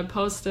it, that I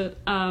posted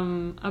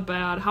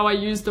about how I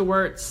use the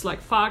words like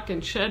fuck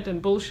and shit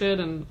and bullshit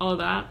and all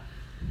that.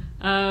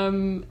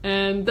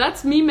 And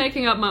that's me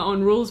making up my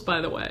own rules, by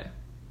the way.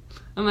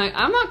 I'm like,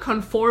 I'm not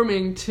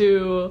conforming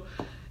to,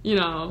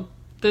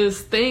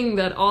 this thing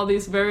that all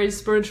these very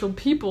spiritual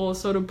people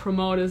sort of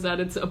promote, is that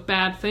it's a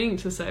bad thing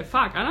to say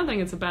fuck. I don't think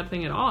it's a bad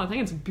thing at all. I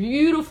think it's a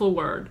beautiful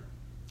word.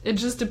 It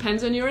just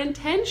depends on your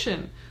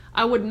intention.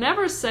 I would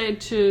never say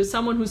to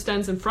someone who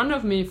stands in front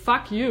of me,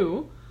 fuck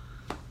you,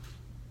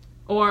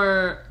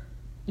 or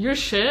you're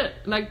shit.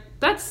 Like,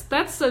 that's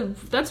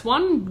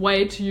one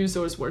way to use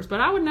those words, but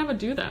I would never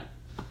do that.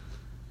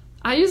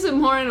 I use it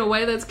more in a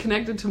way that's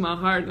connected to my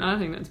heart, and I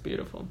think that's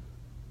beautiful.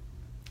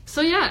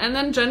 So yeah, and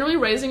then generally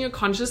raising your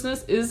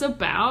consciousness is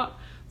about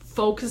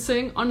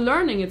focusing on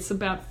learning. It's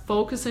about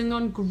focusing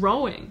on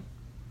growing.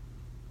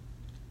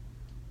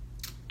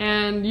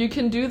 And you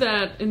can do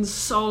that in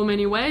so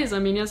many ways. I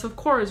mean, yes, of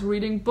course,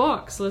 reading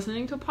books,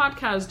 listening to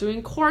podcasts,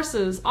 doing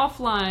courses,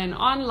 offline,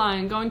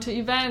 online, going to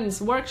events,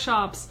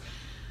 workshops.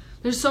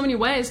 There's so many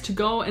ways to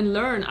go and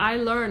learn. I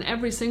learn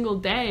every single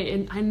day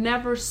and I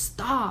never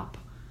stop.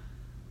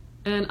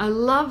 And I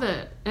love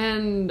it.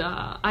 And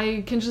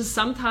I can just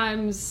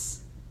sometimes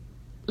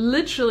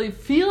literally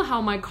feel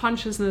how my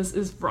consciousness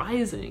is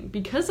rising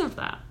because of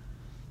that.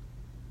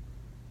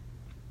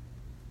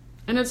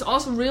 And it's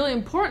also really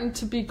important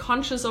to be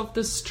conscious of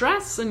the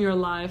stress in your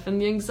life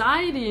and the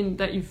anxiety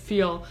that you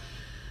feel.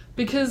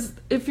 Because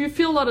if you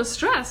feel a lot of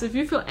stress, if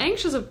you feel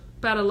anxious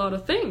about a lot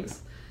of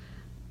things,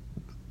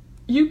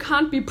 you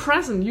can't be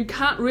present. You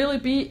can't really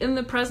be in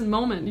the present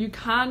moment. You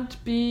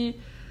can't be...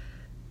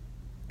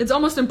 It's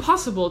almost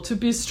impossible to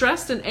be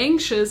stressed and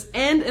anxious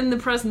and in the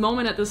present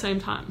moment at the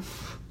same time.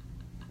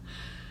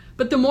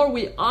 But the more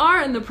we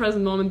are in the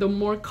present moment, the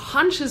more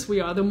conscious we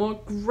are, the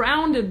more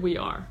grounded we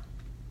are.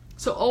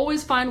 So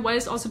always find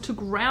ways also to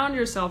ground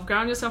yourself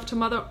to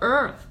Mother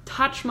Earth,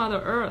 touch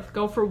Mother Earth,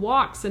 go for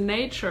walks in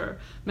nature,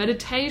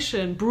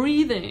 meditation,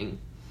 breathing.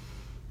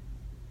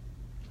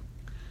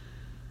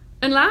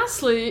 And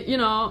lastly,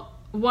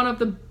 one of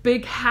the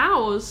big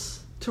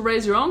hows to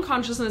raise your own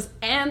consciousness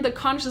and the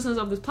consciousness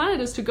of this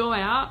planet is to go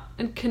out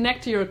and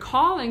connect to your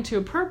calling, to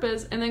your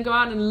purpose, and then go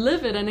out and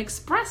live it and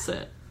express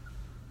it.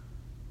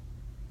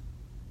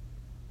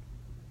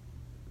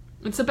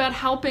 It's about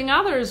helping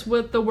others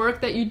with the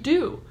work that you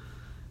do.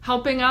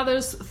 Helping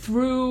others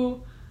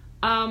through,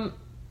 helping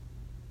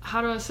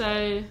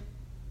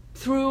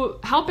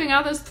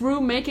others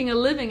through making a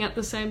living at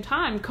the same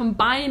time,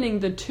 combining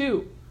the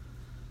two.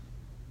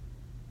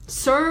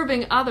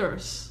 Serving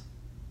others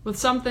with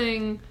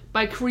something,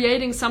 by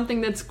creating something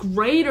that's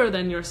greater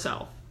than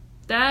yourself.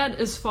 That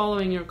is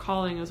following your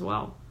calling as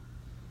well.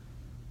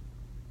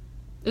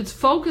 It's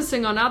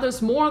focusing on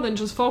others more than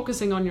just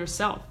focusing on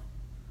yourself.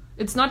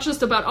 It's not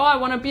just about, I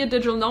want to be a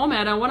digital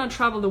nomad, I want to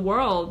travel the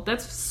world.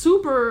 That's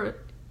super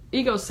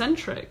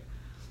egocentric.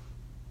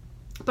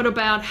 But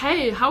about,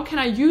 hey, how can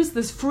I use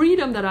this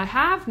freedom that I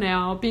have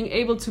now, being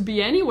able to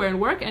be anywhere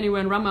and work anywhere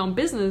and run my own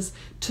business,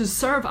 to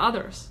serve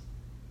others?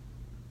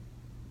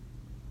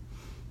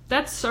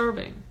 That's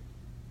serving.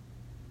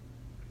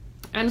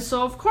 And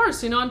so, of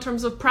course, in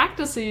terms of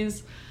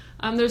practices,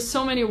 there's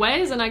so many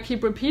ways, and I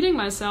keep repeating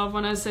myself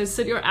when I say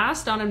sit your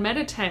ass down and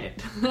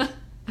meditate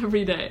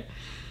every day.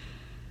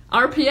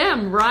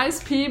 RPM,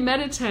 rise, pee,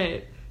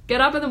 meditate. Get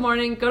up in the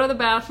morning, go to the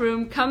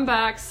bathroom, come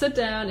back, sit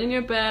down in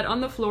your bed, on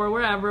the floor,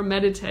 wherever,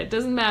 meditate.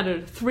 Doesn't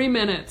matter. 3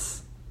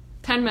 minutes,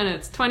 10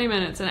 minutes, 20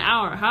 minutes, an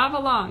hour, however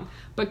long.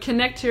 But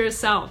connect to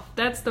yourself.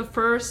 That's the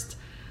first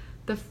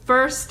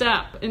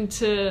step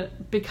into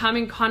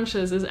becoming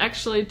conscious, is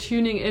actually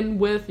tuning in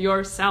with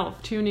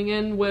yourself. Tuning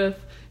in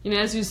with,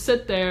 as you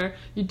sit there,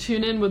 you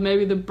tune in with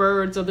maybe the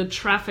birds or the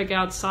traffic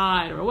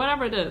outside or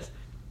whatever it is.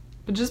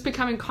 But just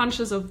becoming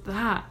conscious of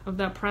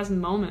that present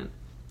moment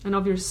and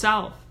of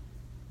yourself.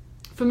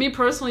 For me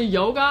personally,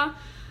 yoga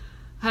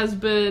has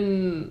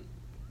been,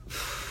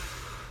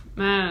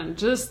 man,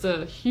 just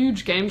a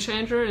huge game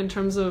changer in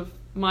terms of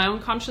my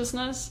own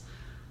consciousness,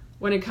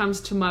 when it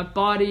comes to my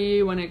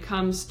body, when it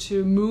comes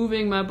to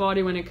moving my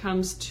body, when it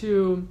comes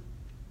to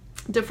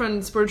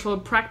different spiritual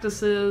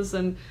practices.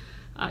 And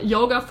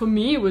yoga for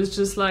me was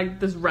just like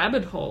this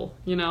rabbit hole,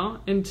 you know,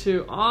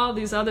 into all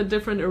these other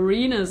different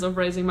arenas of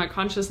raising my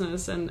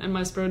consciousness and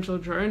my spiritual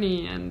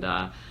journey, and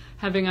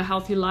having a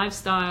healthy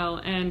lifestyle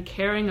and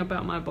caring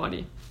about my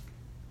body.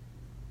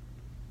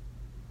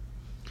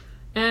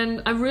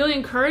 And I really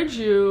encourage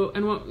you,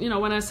 and you know,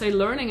 when I say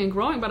learning and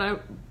growing,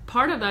 but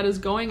part of that is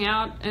going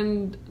out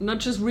and not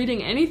just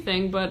reading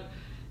anything, but,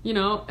 you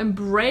know,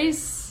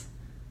 embrace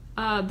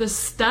the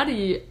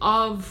study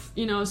of,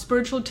 you know,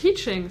 spiritual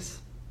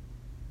teachings.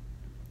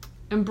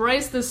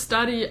 Embrace the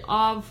study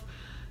of,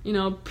 you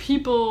know,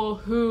 people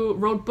who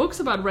wrote books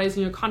about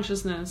raising your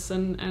consciousness,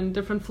 and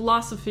different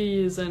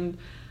philosophies, and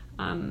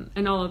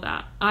all of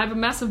that. I have a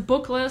massive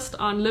book list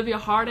on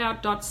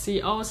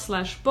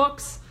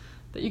liveyourheartout.co/books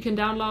that you can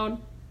download.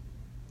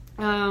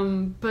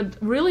 But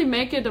really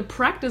make it a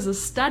practice, a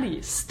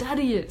study.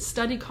 Study it.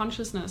 Study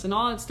consciousness in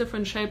all its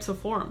different shapes or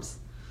forms.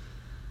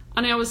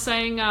 And I was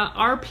saying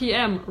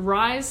RPM,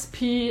 Rise,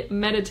 P,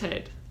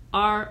 Meditate.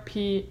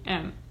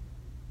 RPM.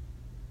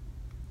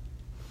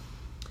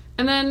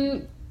 And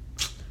then,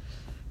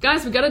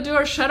 guys, we gotta do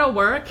our shadow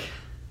work.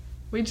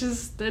 We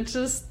just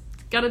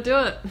gotta do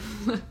it.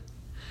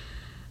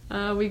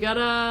 We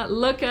gotta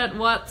look at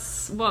what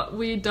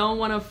we don't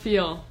want to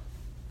feel,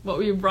 what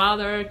we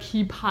rather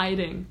keep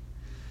hiding.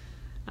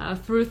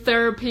 Through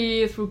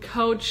therapy, through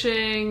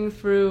coaching,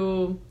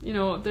 through, you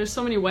know, there's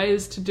so many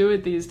ways to do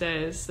it these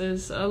days.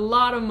 There's a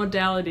lot of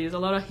modalities, a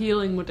lot of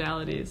healing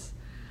modalities.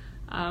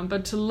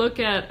 But to look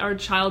at our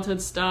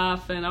childhood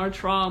stuff and our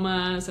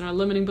traumas and our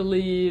limiting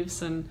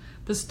beliefs and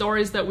the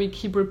stories that we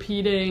keep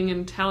repeating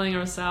and telling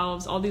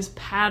ourselves, all these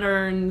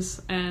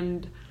patterns,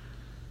 and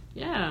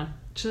yeah,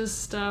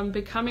 just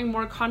becoming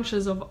more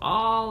conscious of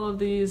all of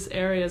these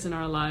areas in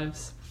our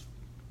lives.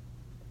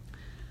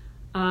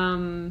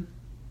 I'm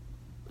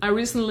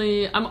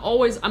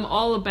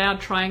all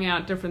about trying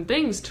out different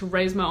things to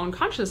raise my own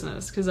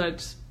consciousness, because I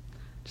just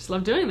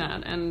love doing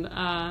that. And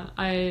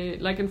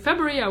in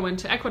February, I went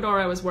to Ecuador.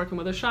 I was working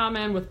with a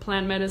shaman with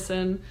plant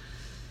medicine.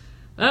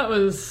 That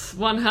was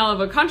one hell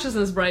of a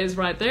consciousness raise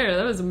right there.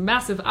 That was a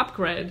massive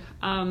upgrade.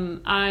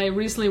 I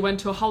recently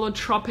went to a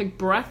holotropic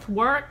breath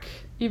work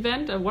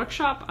event, a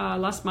workshop,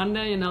 last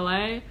Monday in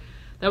LA.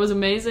 That was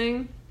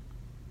amazing.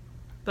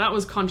 That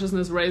was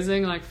consciousness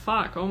raising, like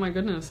fuck, oh my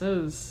goodness, that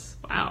was,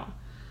 wow.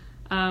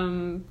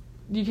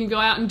 You can go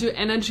out and do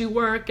energy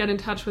work, get in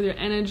touch with your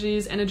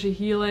energies, energy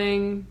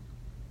healing,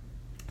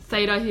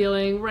 theta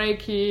healing,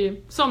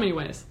 Reiki, so many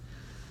ways.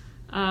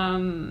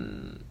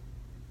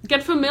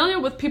 Get familiar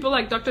with people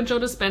like Dr. Joe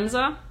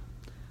Dispenza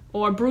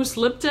or Bruce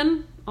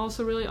Lipton,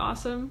 also really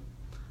awesome.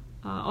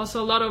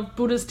 Also a lot of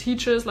Buddhist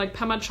teachers like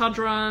Pema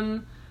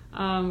Chodron.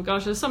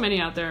 Gosh, there's so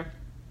many out there.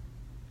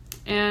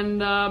 And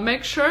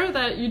make sure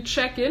that you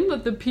check in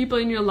with the people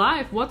in your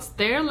life. What's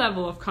their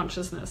level of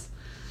consciousness?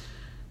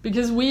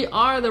 Because we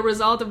are the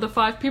result of the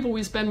 5 people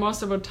we spend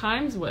most of our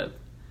times with.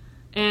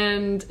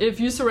 And if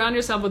you surround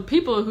yourself with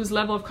people whose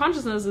level of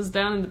consciousness is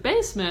down in the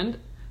basement,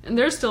 and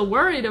they're still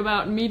worried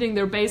about meeting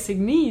their basic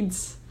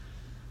needs,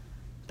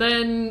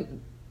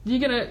 then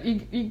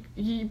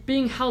you're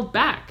being held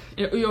back.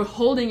 You're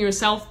holding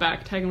yourself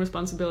back, taking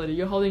responsibility.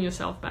 You're holding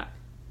yourself back.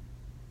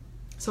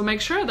 So make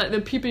sure that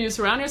the people you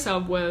surround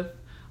yourself with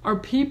are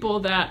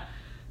people that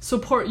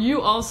support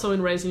you also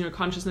in raising your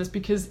consciousness,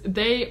 because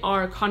they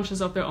are conscious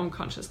of their own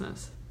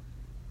consciousness.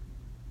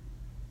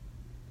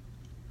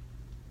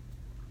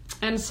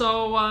 And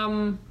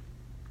so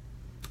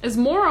as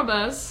more of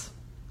us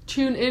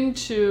tune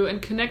into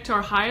and connect to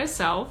our higher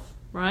self,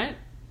 right?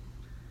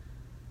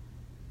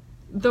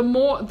 The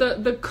more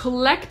the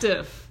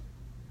collective,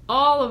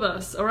 all of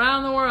us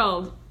around the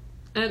world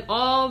and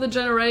all the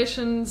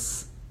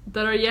generations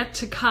that are yet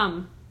to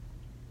come,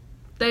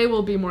 they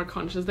will be more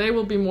conscious, they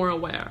will be more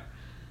aware.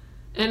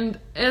 And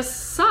as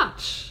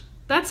such,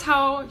 that's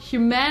how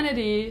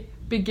humanity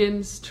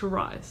begins to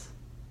rise.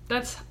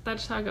 That's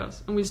how it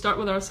goes. And we start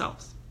with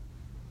ourselves.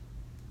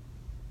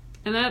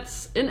 And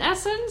that's, in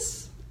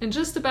essence, in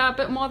just about a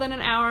bit more than an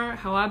hour,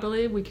 how I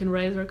believe we can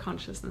raise our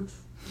consciousness.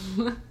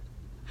 So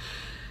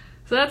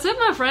that's it,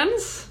 my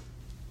friends.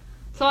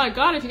 So I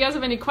got, if you guys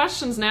have any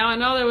questions now, I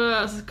know there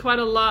was quite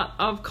a lot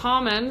of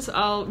comments.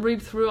 I'll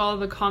read through all of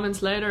the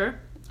comments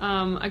later.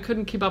 I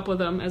couldn't keep up with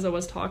them as I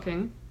was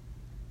talking.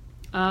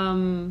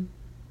 But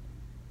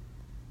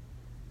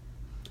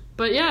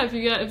yeah,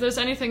 if there's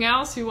anything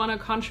else you want to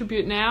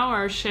contribute now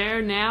or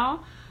share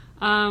now,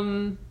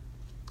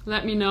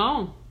 let me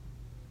know.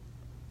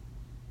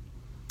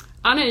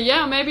 Anne,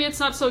 yeah, maybe it's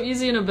not so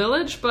easy in a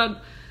village,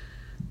 but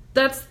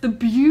that's the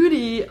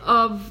beauty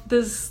of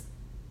this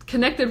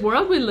connected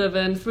world we live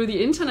in through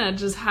the internet,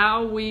 just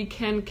how we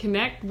can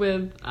connect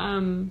with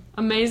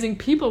amazing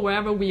people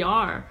wherever we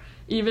are.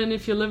 even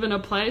if you live in a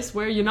place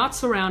where you're not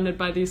surrounded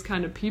by these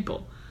kind of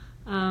people.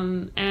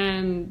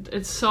 And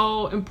it's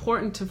so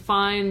important to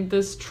find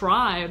this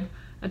tribe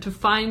and to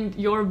find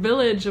your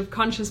village of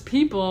conscious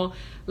people,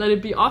 let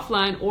it be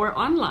offline or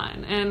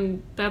online.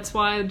 And that's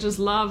why I just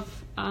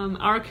love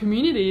our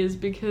communities,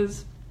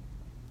 because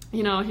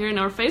you know, here in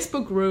our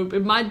Facebook group,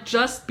 it might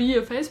just be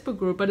a Facebook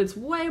group, but it's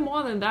way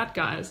more than that,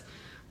 guys.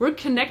 We're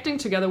connecting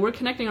together. We're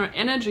connecting our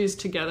energies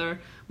together.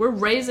 We're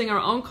raising our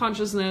own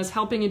consciousness,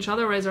 helping each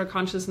other raise our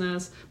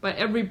consciousness by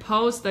every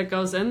post that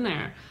goes in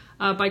there,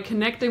 by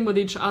connecting with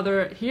each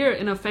other here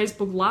in a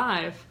Facebook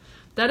Live.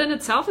 That in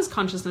itself is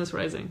consciousness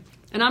raising.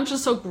 And I'm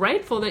just so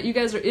grateful that you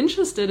guys are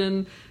interested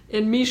in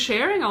me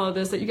sharing all of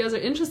this, that you guys are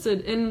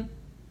interested in,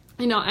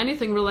 you know,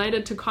 anything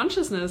related to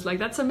consciousness. Like,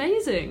 that's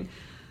amazing.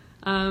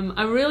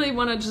 I really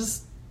want to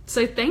just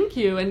say thank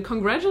you and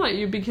congratulate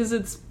you, because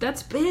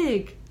that's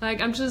big.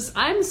 Like,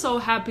 I'm so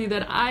happy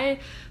that I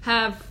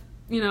have,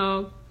 you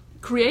know,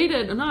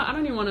 created, no, I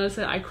don't even want to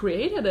say I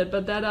created it,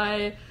 but that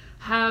I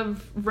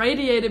have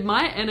radiated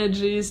my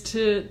energies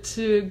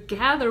to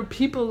gather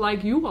people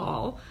like you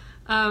all,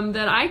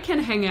 that I can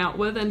hang out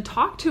with and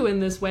talk to in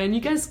this way. And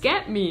you guys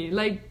get me.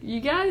 Like,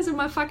 you guys are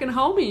my fucking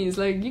homies.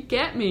 Like, you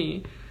get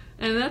me.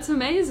 And that's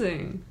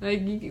amazing.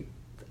 Like,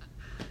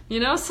 you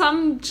know,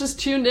 some just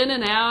tuned in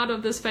and out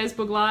of this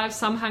Facebook Live,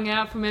 some hung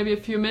out for maybe a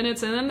few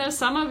minutes, and then there's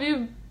some of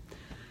you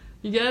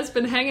guys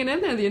been hanging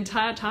in there the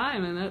entire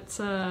time, and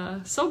that's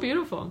so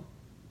beautiful.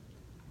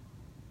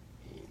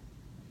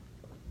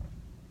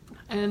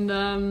 And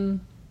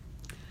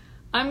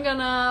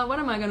what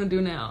am I gonna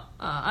do now?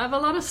 I have a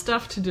lot of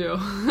stuff to do,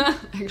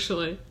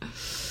 actually.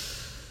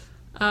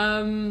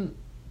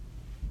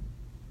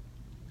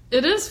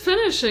 It is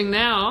finishing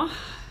now.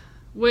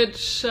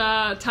 Which,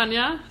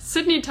 Tanya,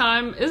 Sydney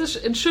time,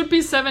 it should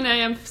be 7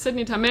 a.m.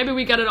 Sydney time. Maybe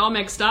we got it all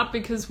mixed up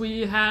because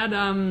we had,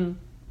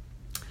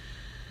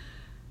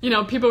 you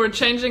know, people were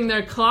changing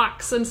their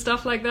clocks and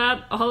stuff like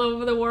that all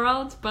over the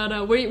world.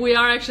 But we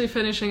are actually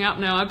finishing up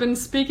now. I've been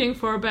speaking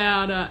for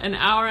about an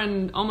hour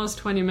and almost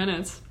 20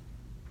 minutes.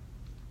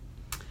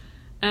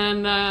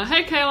 And,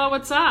 hey, Kayla,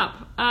 what's up?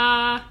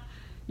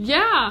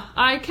 Yeah,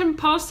 I can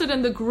post it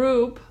in the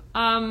group.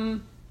 I'll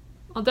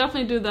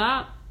definitely do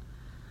that.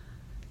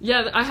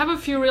 Yeah, I have a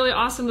few really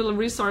awesome little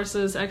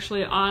resources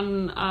actually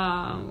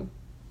on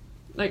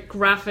like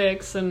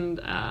graphics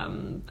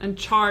and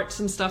charts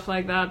and stuff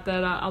like that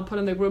I'll put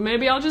in the group.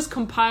 Maybe I'll just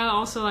compile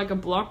also like a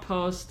blog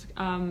post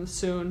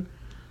soon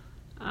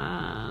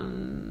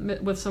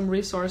with some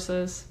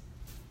resources.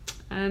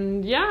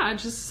 And yeah,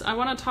 I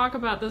want to talk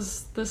about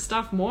this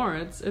stuff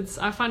more.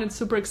 I find it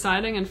super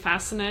exciting and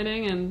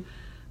fascinating, and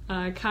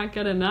I can't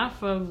get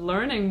enough of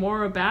learning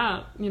more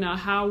about, you know,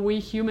 how we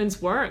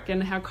humans work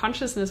and how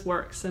consciousness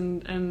works,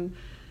 and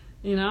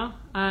you know,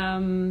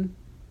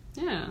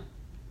 yeah.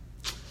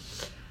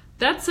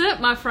 That's it,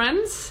 my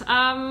friends.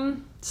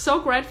 So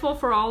grateful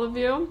for all of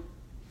you.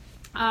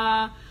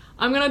 I'm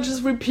gonna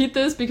just repeat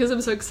this because I'm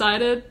so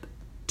excited.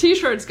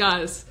 T-shirts,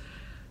 guys.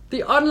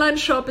 The online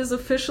shop is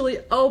officially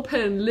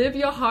open.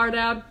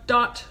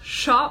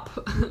 liveyourheartout.shop.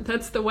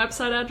 That's the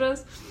website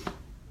address.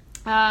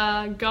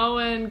 Go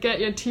and get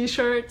your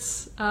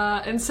t-shirts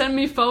and send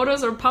me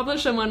photos or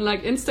publish them on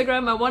like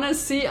Instagram. I want to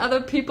see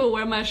other people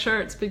wear my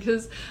shirts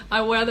because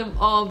I wear them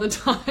all the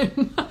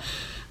time.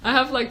 I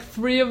have like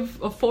 3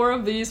 or 4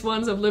 of these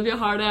ones of Live Your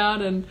Heart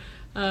Out, and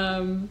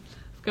I've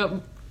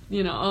got,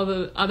 you know, all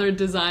the other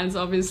designs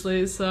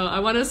obviously, so I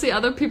want to see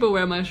other people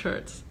wear my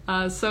shirts.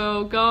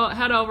 So go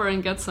head over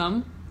and get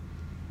some.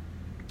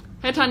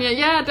 Hey Tanya,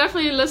 yeah,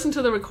 definitely listen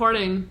to the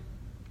recording.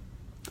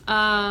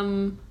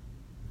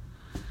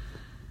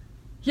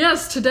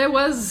 Yes, today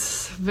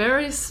was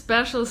very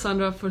special,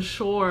 Sandra, for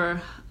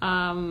sure.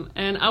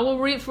 And I will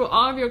read through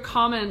all of your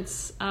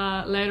comments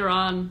later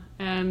on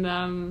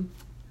and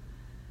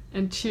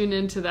tune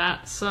into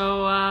that.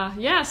 So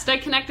yeah, stay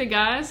connected,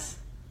 guys.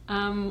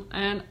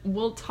 And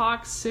we'll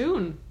talk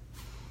soon.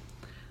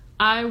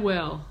 I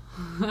will.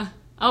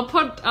 I'll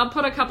put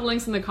a couple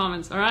links in the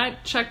comments. All right,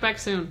 check back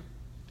soon.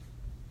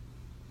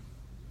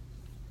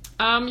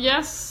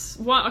 Yes.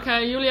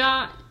 Okay,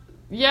 Julia.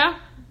 Yeah.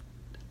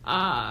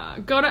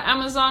 Go to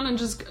Amazon and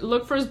just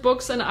look for his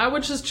books, and I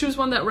would just choose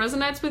one that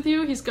resonates with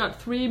you. He's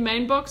got 3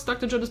 main books,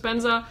 Dr. Joe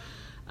Dispenza,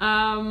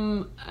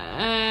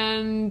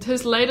 and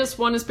his latest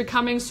one is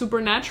Becoming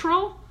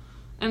Supernatural,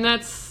 and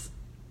that's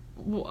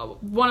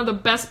one of the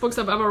best books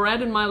I've ever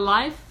read in my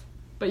life,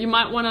 but you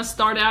might want to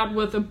start out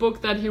with a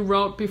book that he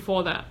wrote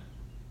before that.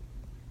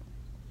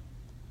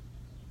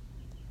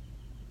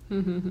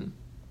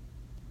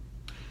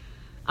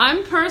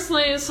 I'm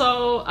personally,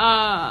 so,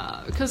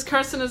 because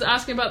Kirsten is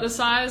asking about the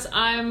size,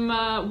 I'm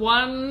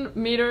 1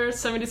 meter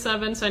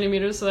 77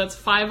 centimeters, so that's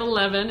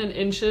 5'11" in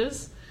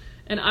inches,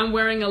 and I'm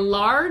wearing a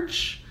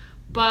large,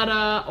 but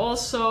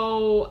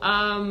also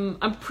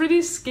I'm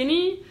pretty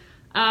skinny,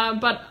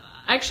 but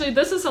actually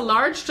this is a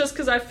large just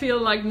because I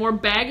feel like more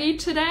baggy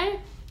today,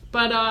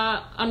 but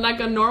on like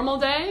a normal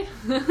day,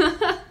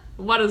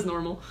 what is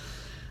normal?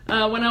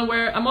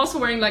 I'm also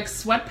wearing like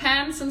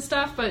sweatpants and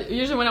stuff, but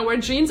usually when I wear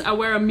jeans, I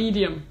wear a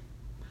medium.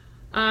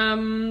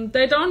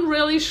 They don't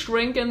really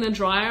shrink in the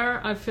dryer.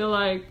 I feel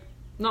like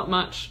not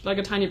much, like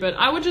a tiny bit.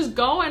 I would just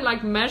go and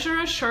like measure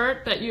a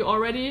shirt that you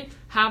already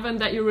have and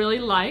that you really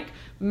like,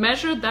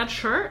 measure that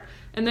shirt,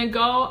 and then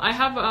go. I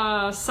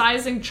have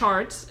sizing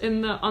charts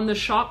on the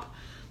shop,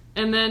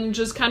 and then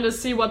just kind of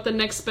see what the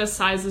next best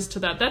size is to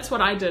that. That's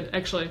what I did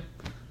actually.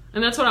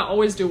 And that's what I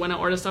always do when I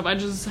order stuff. I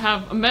just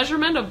have a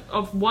measurement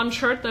of one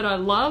shirt that I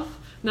love,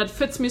 and that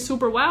fits me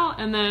super well,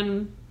 and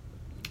then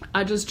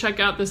I just check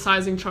out the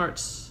sizing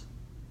charts.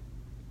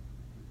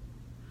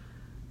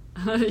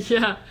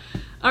 Yeah.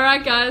 All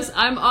right, guys,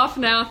 I'm off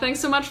now. Thanks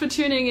so much for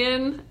tuning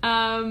in.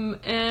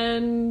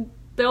 And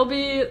there'll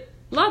be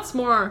lots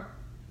more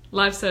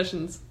live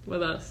sessions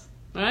with us.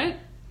 All right?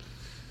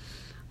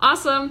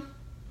 Awesome.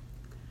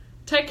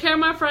 Take care,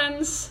 my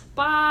friends.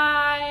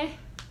 Bye.